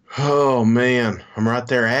you? Oh, man. I'm right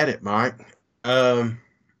there at it, Mike.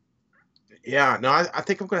 Yeah, no, I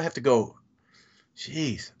think I'm going to have to go.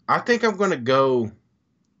 Jeez. I think I'm going to go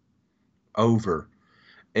over.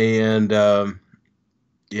 And,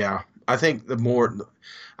 yeah, I think the more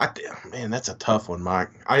 – man, that's a tough one, Mike.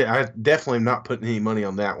 I definitely am not putting any money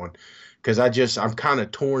on that one because I'm kind of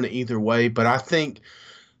torn either way. But I think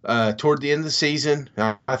toward the end of the season,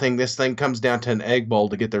 I think this thing comes down to an Egg Bowl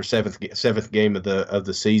to get their seventh game of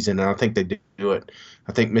the season, and I think they do it.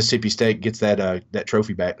 I think Mississippi State gets that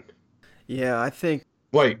trophy back. Yeah, I think.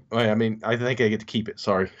 Wait. I mean, I think I get to keep it.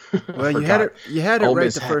 Sorry. Well, you had it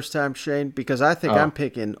right the first time, Shane, because I think I'm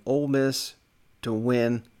picking Ole Miss to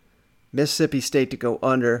win, Mississippi State to go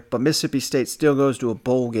under, but Mississippi State still goes to a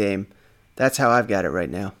bowl game. That's how I've got it right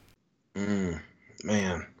now. Man,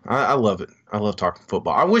 I love it. I love talking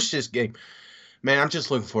football. I wish this game. Man, I'm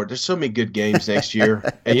just looking forward. There's so many good games next year.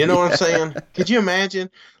 And you know what I'm saying? Could you imagine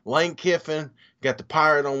Lane Kiffin got the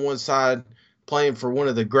Pirate on one side, playing for one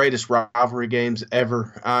of the greatest rivalry games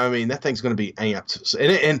ever? I mean, that thing's going to be amped.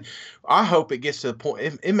 And I hope it gets to the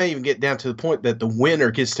point. It may even get down to the point that the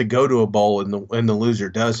winner gets to go to a bowl and the loser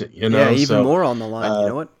doesn't. You know, yeah, even more on the line. You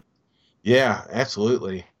know what? Yeah,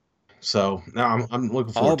 absolutely. So now I'm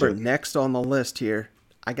looking forward to it. Auburn next on the list here.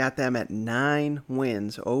 I got them at 9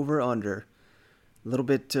 wins over under. A little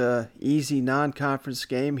bit easy non-conference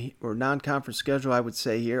game or non-conference schedule, I would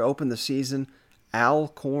say here. Open the season,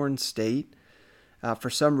 Alcorn State. For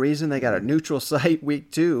some reason, they got a neutral site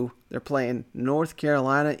week 2. They're playing North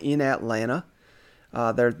Carolina in Atlanta.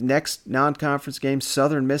 Their next non-conference game,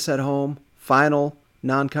 Southern Miss at home. Final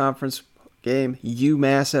non-conference game,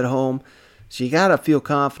 UMass at home. So you got to feel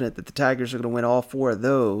confident that the Tigers are going to win all 4 of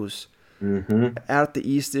those. Mm-hmm. Out the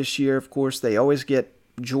East this year, of course, they always get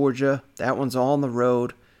Georgia. That one's on the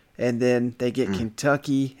road. And then they get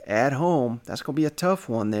Kentucky at home. That's going to be a tough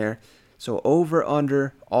one there. So over,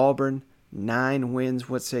 under, Auburn, 9 wins.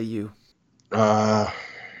 What say you?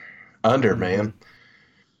 Under, man.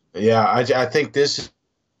 Yeah, I think this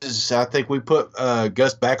is. I think we put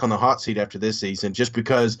Gus back on the hot seat after this season, just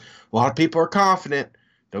because a lot of people are confident.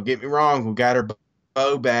 Don't get me wrong. We got our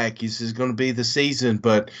bow back. This is going to be the season,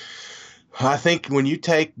 but I think when you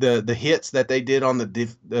take the hits that they did on the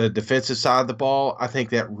defensive side of the ball, I think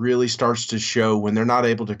that really starts to show when they're not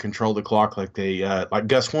able to control the clock like they like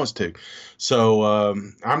Gus wants to. So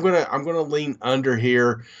I'm gonna lean under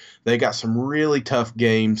here. They got some really tough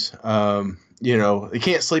games. You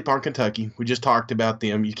can't sleep on Kentucky. We just talked about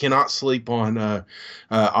them. You cannot sleep on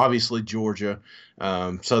obviously Georgia.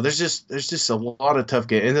 So there's just a lot of tough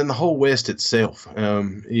games, and then the whole West itself.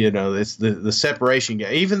 It's the separation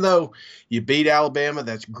game. Even though you beat Alabama,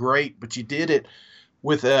 that's great, but you did it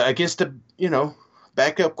with against a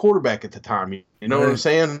backup quarterback at the time. You know what I'm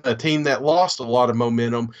saying? A team that lost a lot of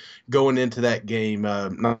momentum going into that game.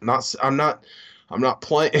 I'm not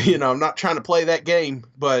playing. I'm not trying to play that game,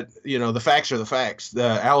 but the facts are the facts. The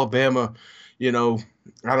Alabama, I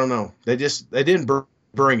don't know. They didn't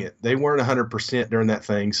bring it. They weren't 100% during that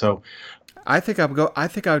thing. So I think I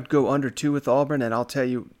would go under 2 with Auburn, and I'll tell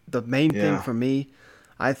you the main thing for me.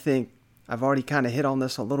 I think I've already kind of hit on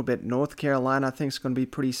this a little bit. North Carolina, I think, is going to be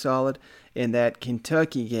pretty solid. In that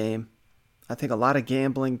Kentucky game, I think a lot of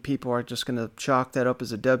gambling people are just going to chalk that up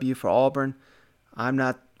as a W for Auburn. I'm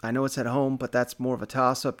not. I know it's at home, but that's more of a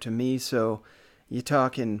toss-up to me. So you're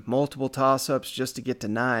talking multiple toss-ups just to get to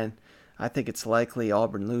 9. I think it's likely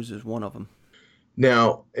Auburn loses one of them.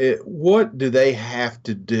 Now, what do they have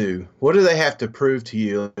to do? What do they have to prove to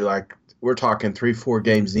you? Like, we're talking 3-4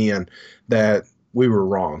 games in that we were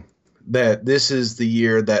wrong, that this is the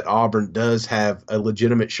year that Auburn does have a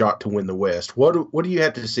legitimate shot to win the West. What do you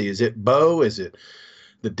have to see? Is it Bo? Is it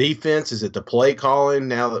the defense? Is it the play calling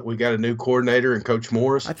now that we got a new coordinator and Coach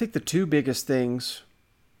Morris? I think the 2 biggest things,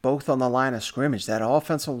 both on the line of scrimmage, that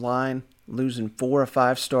offensive line losing 4 or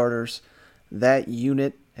 5 starters, that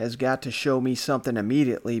unit has got to show me something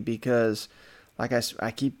immediately because, like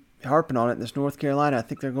I keep harping on it, in this North Carolina, I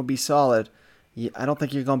think they're going to be solid. I don't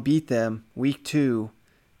think you're going to beat them week 2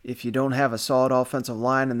 if you don't have a solid offensive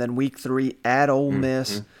line, and then week 3 at Ole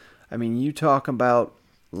Miss. I mean, you talk about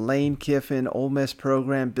Lane Kiffin, Ole Miss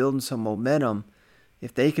program building some momentum.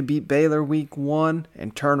 If they can beat Baylor week 1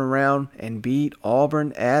 and turn around and beat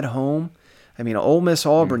Auburn at home, I mean, Ole Miss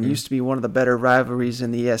Auburn used to be one of the better rivalries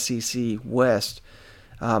in the SEC West.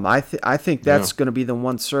 I think that's going to be the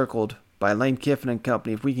one circled by Lane Kiffin and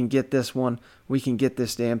company. If we can get this one, we can get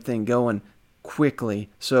this damn thing going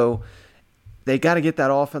quickly. So they got to get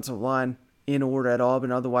that offensive line in order at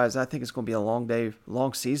Auburn. Otherwise, I think it's going to be a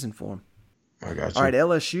long season for them. I got you. All right,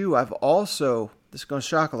 LSU. This is going to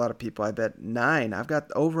shock a lot of people, I bet, 9. I've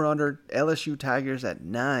got over-under LSU Tigers at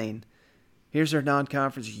 9. Here's their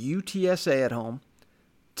non-conference: UTSA at home,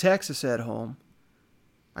 Texas at home.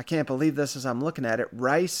 I can't believe this as I'm looking at it.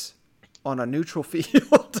 Rice on a neutral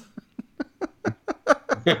field.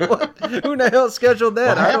 What? Who the hell scheduled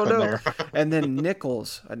that? I don't know. And then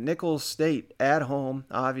Nicholls State at home,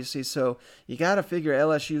 obviously. So you got to figure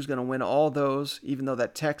LSU is going to win all those, even though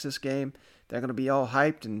that Texas game, they're going to be all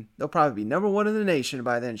hyped, and they'll probably be number 1 in the nation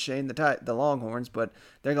by then, Shane, the Longhorns, but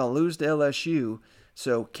they're going to lose to LSU.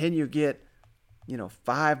 So can you get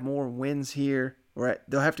 5 more wins here? Or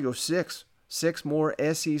they'll have to go 6 more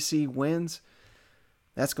SEC wins.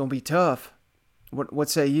 That's going to be tough. What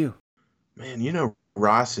say you? Man,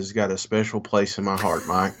 Rice has got a special place in my heart,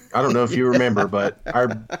 Mike. I don't know if you remember, but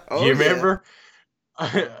you remember?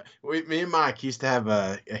 Me and Mike used to have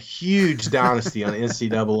a huge dynasty on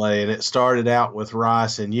NCAA, and it started out with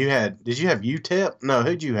Rice. And did you have UTEP? No,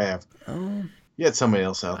 who'd you have? You had somebody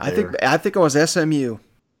else out there. I think it was SMU.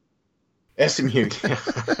 SMU.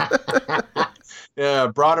 Yeah,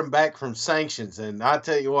 brought them back from sanctions, and I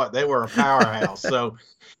tell you what, they were a powerhouse. So,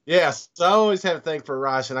 yes, I always had a thing for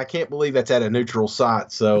Rice, and I can't believe that's at a neutral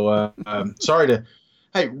site. So, sorry to.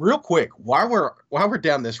 Hey, real quick, while we're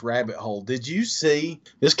down this rabbit hole, did you see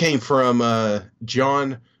this came from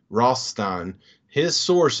John Rothstein? His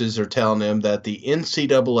sources are telling him that the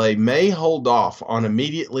NCAA may hold off on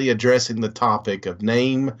immediately addressing the topic of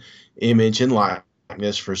name, image, and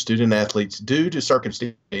likeness for student athletes due to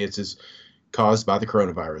circumstances caused by the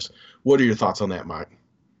coronavirus. What are your thoughts on that, Mike?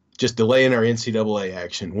 Just delaying our NCAA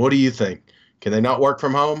action. What do you think? Can they not work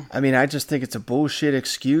from home? I mean, I just think it's a bullshit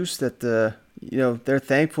excuse that they're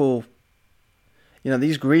thankful.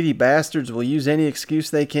 These greedy bastards will use any excuse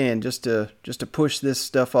they can just to push this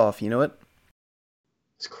stuff off. You know what?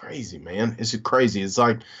 It's crazy, man. It's crazy. It's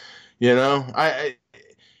like, it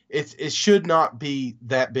should not be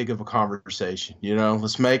that big of a conversation.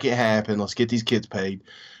 Let's make it happen. Let's get these kids paid.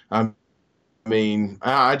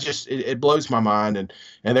 It blows my mind, and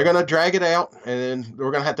they're going to drag it out, and then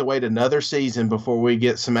we're going to have to wait another season before we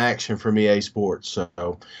get some action from EA Sports. So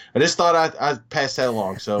I just thought I'd pass that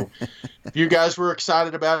along. So if you guys were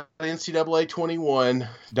excited about NCAA 21,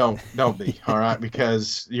 don't be, all right,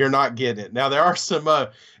 because you're not getting it. Now, there are some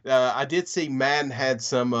I did see Madden had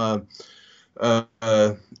some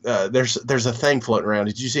there's a thing floating around.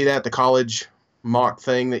 Did you see that, the college mock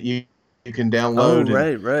thing that you can download?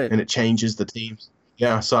 Right. And it changes the teams.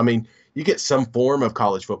 Yeah, so I mean, you get some form of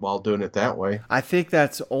college football doing it that way. I think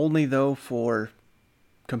that's only though for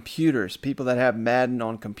computers, people that have Madden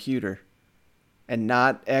on computer, and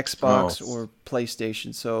not Xbox or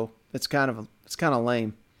PlayStation. So it's kind of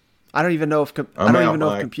lame. I don't even know if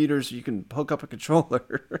computers you can hook up a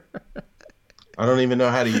controller. I don't even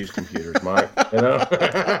know how to use computers, Mike.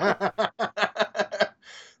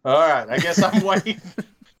 All right, I guess I'm waiting.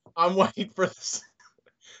 I'm waiting for this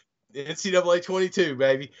NCAA 22,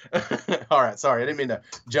 baby. All right, sorry, I didn't mean to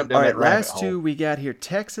jump down that rabbit hole. Last two we got here: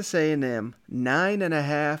 Texas A&M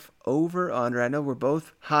 9.5 over under. I know we're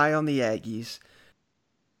both high on the Aggies.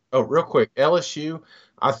 Oh, real quick, LSU,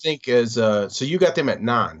 I think is so you got them at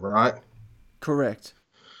 9, right? Correct.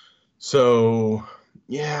 So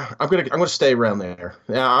yeah, I'm gonna stay around there.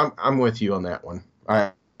 Yeah, I'm with you on that one.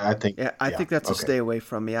 I think. Yeah, I think that's a stay away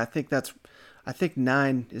from me. I think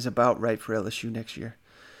 9 is about right for LSU next year.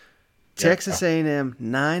 Yeah, Texas A&M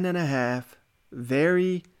 9.5,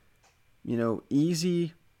 very,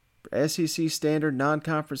 easy SEC standard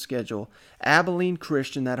non-conference schedule. Abilene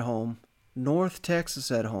Christian at home, North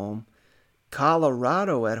Texas at home,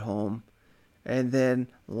 Colorado at home, and then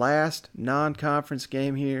last non-conference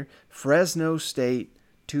game here, Fresno State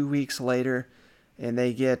 2 weeks later. And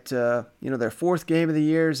they get, their fourth game of the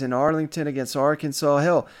year is in Arlington against Arkansas.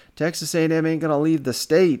 Hell, Texas A&M ain't going to leave the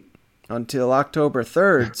state until October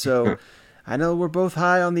 3rd. So I know we're both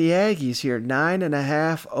high on the Aggies here.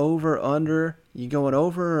 9.5 over, under. You going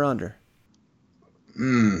over or under?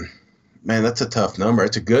 Man, that's a tough number.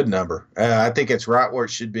 It's a good number. I think it's right where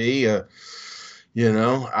it should be. I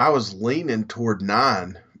was leaning toward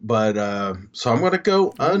 9. But so I'm going to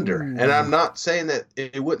go under. And I'm not saying that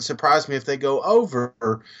it wouldn't surprise me if they go over.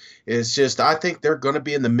 It's just I think they're going to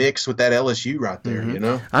be in the mix with that LSU right there,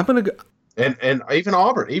 I'm going to go. And even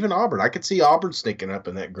Auburn. I could see Auburn sneaking up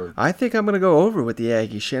in that group. I think I'm going to go over with the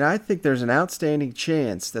Aggies, Shane. I think there's an outstanding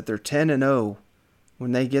chance that they're 10-0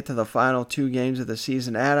 when they get to the final 2 games of the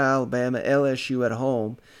season at Alabama, LSU at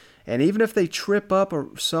home. And even if they trip up or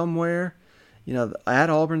somewhere, at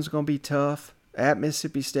Auburn's going to be tough. At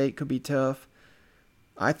Mississippi State could be tough.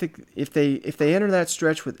 I think if they enter that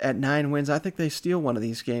stretch at 9 wins, I think they steal one of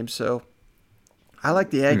these games. So I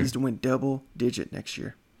like the Aggies to win double-digit next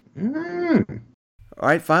year. All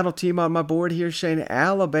right, final team on my board here, Shane.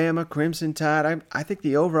 Alabama Crimson Tide. I think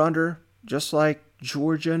the over-under, just like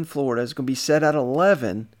Georgia and Florida, is going to be set at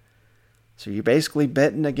 11. So you're basically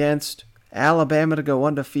betting against Alabama to go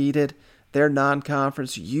undefeated. Their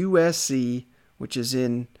non-conference, USC, which is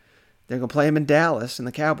they're going to play them in Dallas in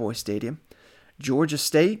the Cowboy Stadium. Georgia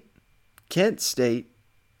State, Kent State,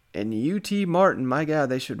 and UT Martin. My God,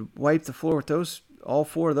 they should wipe the floor with all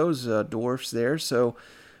 4 of those dwarfs there. So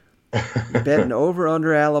you're betting over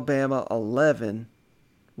under Alabama 11.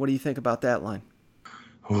 What do you think about that line?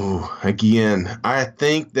 Oh, again, I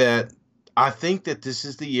think that this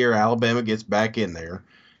is the year Alabama gets back in there.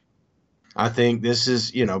 I think this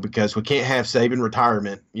is, because we can't have Saban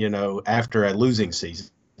retirement, after a losing season.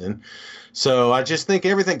 So I just think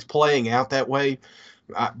everything's playing out that way.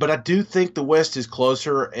 But I do think the West is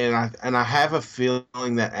closer, and I have a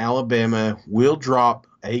feeling that Alabama will drop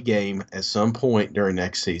a game at some point during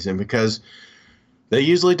next season because they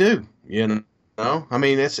usually do. I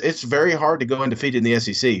mean, it's very hard to go undefeated in the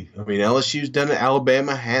SEC. I mean, LSU's done it.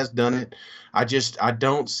 Alabama has done it. I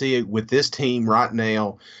don't see it with this team right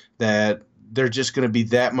now that they're just going to be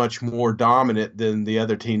that much more dominant than the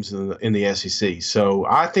other teams in the SEC. So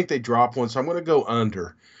I think they drop one. So I'm going to go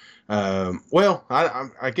under.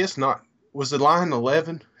 I guess not. Was the line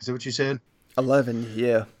 11? Is that what you said? 11,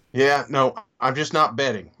 yeah. Yeah, no, I'm just not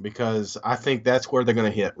betting because I think that's where they're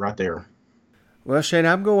going to hit right there. Well, Shane,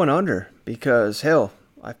 I'm going under because, hell,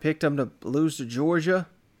 I picked them to lose to Georgia.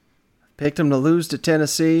 I picked them to lose to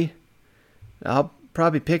Tennessee. I'll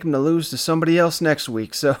probably pick them to lose to somebody else next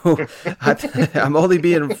week. So I'm only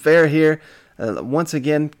being fair here. Once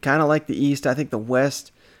again, kind of like the East, I think the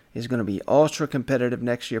West is going to be ultra competitive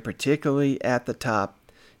next year, particularly at the top.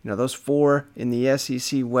 Those 4 in the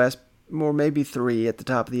SEC West, or maybe 3 at the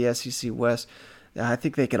top of the SEC West, I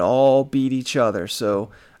think they could all beat each other. So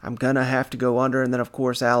I'm going to have to go under. And then, of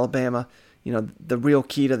course, Alabama, the real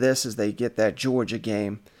key to this is they get that Georgia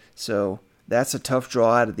game. So that's a tough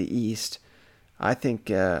draw out of the East. I think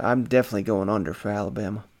I'm definitely going under for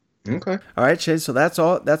Alabama. Okay. All right, Shane. So that's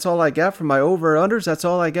all I got for my over-unders. That's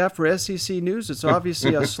all I got for SEC news. It's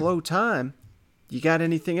obviously a slow time. You got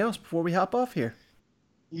anything else before we hop off here?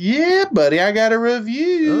 Yeah, buddy. I got a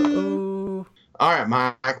review. Uh-oh. All right,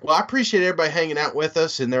 Mike. Well, I appreciate everybody hanging out with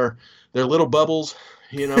us in their little bubbles,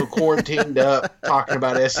 quarantined up, talking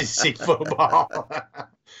about SEC football.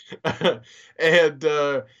 And,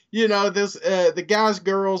 the guys,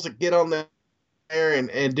 girls that get on there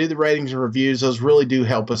and do the ratings and reviews, those really do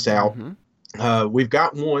help us out. Mm-hmm. We've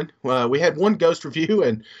got one. We had one ghost review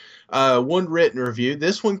and one written review.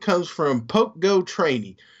 This one comes from Poke Go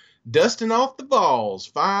Trainee. Dusting off the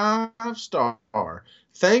balls, 5-star.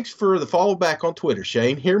 Thanks for the follow back on Twitter,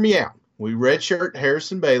 Shane. Hear me out. We redshirt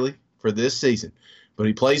Harrison Bailey for this season, but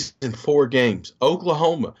he plays in 4 games: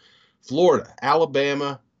 Oklahoma, Florida,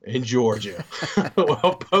 Alabama, and Georgia.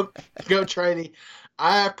 Well, Poke Go Trainee,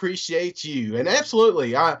 I appreciate you. And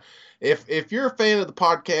absolutely, if you're a fan of the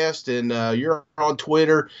podcast and you're on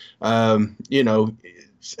Twitter,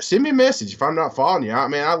 send me a message if I'm not following you. I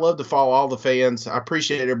mean, I love to follow all the fans. I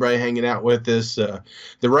appreciate everybody hanging out with us.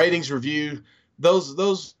 The ratings review, those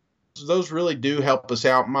really do help us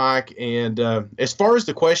out, Mike. And as far as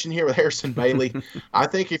the question here with Harrison Bailey, I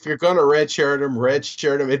think if you're going to redshirt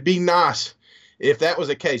him. It'd be nice if that was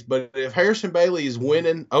the case. But if Harrison Bailey is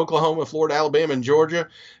winning Oklahoma, Florida, Alabama, and Georgia,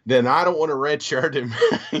 then I don't want to redshirt him.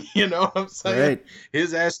 You know what I'm saying? Right.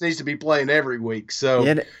 His ass needs to be playing every week. So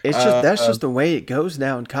yeah, it's just that's just the way it goes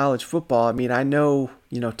now in college football. I mean, I know,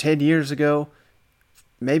 10 years ago,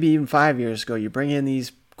 maybe even 5 years ago, you bring in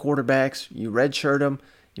these quarterbacks, you redshirt them,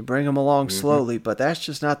 you bring them along slowly, but that's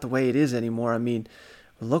just not the way it is anymore. I mean,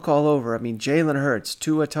 look all over. I mean, Jalen Hurts,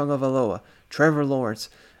 Tua Tagovailoa, Trevor Lawrence,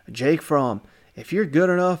 Jake Fromm. If you're good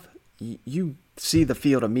enough, you see the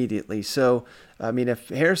field immediately. So, I mean, if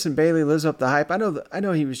Harrison Bailey lives up the hype, I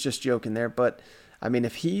know he was just joking there, but I mean,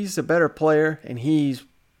 if he's a better player and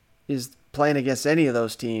is playing against any of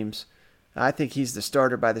those teams, I think he's the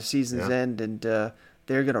starter by the season's end, and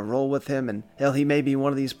they're going to roll with him. And hell, he may be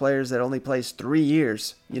one of these players that only plays 3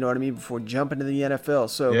 years, you know what I mean, before jumping to the NFL.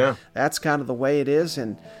 So that's kind of the way it is.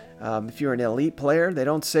 And If you're an elite player, they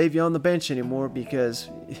don't save you on the bench anymore because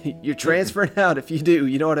you're transferring out if you do.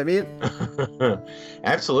 You know what I mean?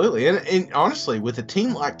 Absolutely. And honestly, with a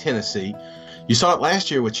team like Tennessee, you saw it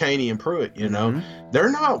last year with Chaney and Pruitt,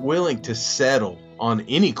 they're not willing to settle on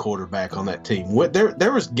any quarterback on that team.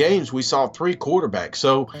 There was games we saw 3 quarterbacks.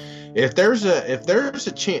 So if there's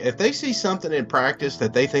a chance, if they see something in practice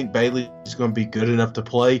that they think Bailey is going to be good enough to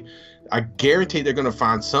play, I guarantee they're going to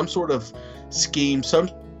find some sort of scheme, some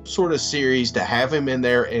sort of series to have him in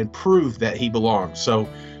there and prove that he belongs. So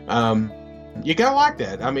you gotta like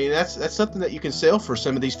that. I mean, that's something that you can sell for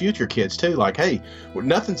some of these future kids too. Like, hey,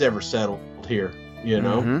 nothing's ever settled here,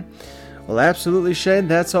 Well, absolutely, Shane.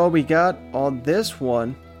 That's all we got on this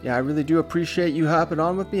one. Yeah, I really do appreciate you hopping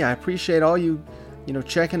on with me. I appreciate all you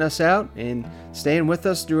checking us out and staying with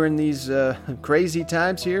us during these crazy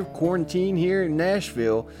times here, quarantine here in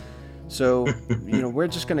Nashville. So, we're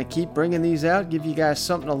just going to keep bringing these out, give you guys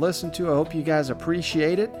something to listen to. I hope you guys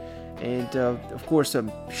appreciate it. And, of course,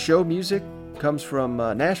 show music comes from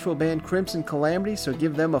Nashville band Crimson Calamity, so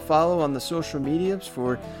give them a follow on the social medias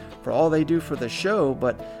for all they do for the show.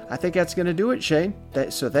 But I think that's going to do it, Shane.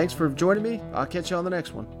 So thanks for joining me. I'll catch you on the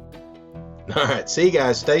next one. All right. See you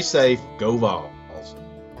guys. Stay safe. Go Vol.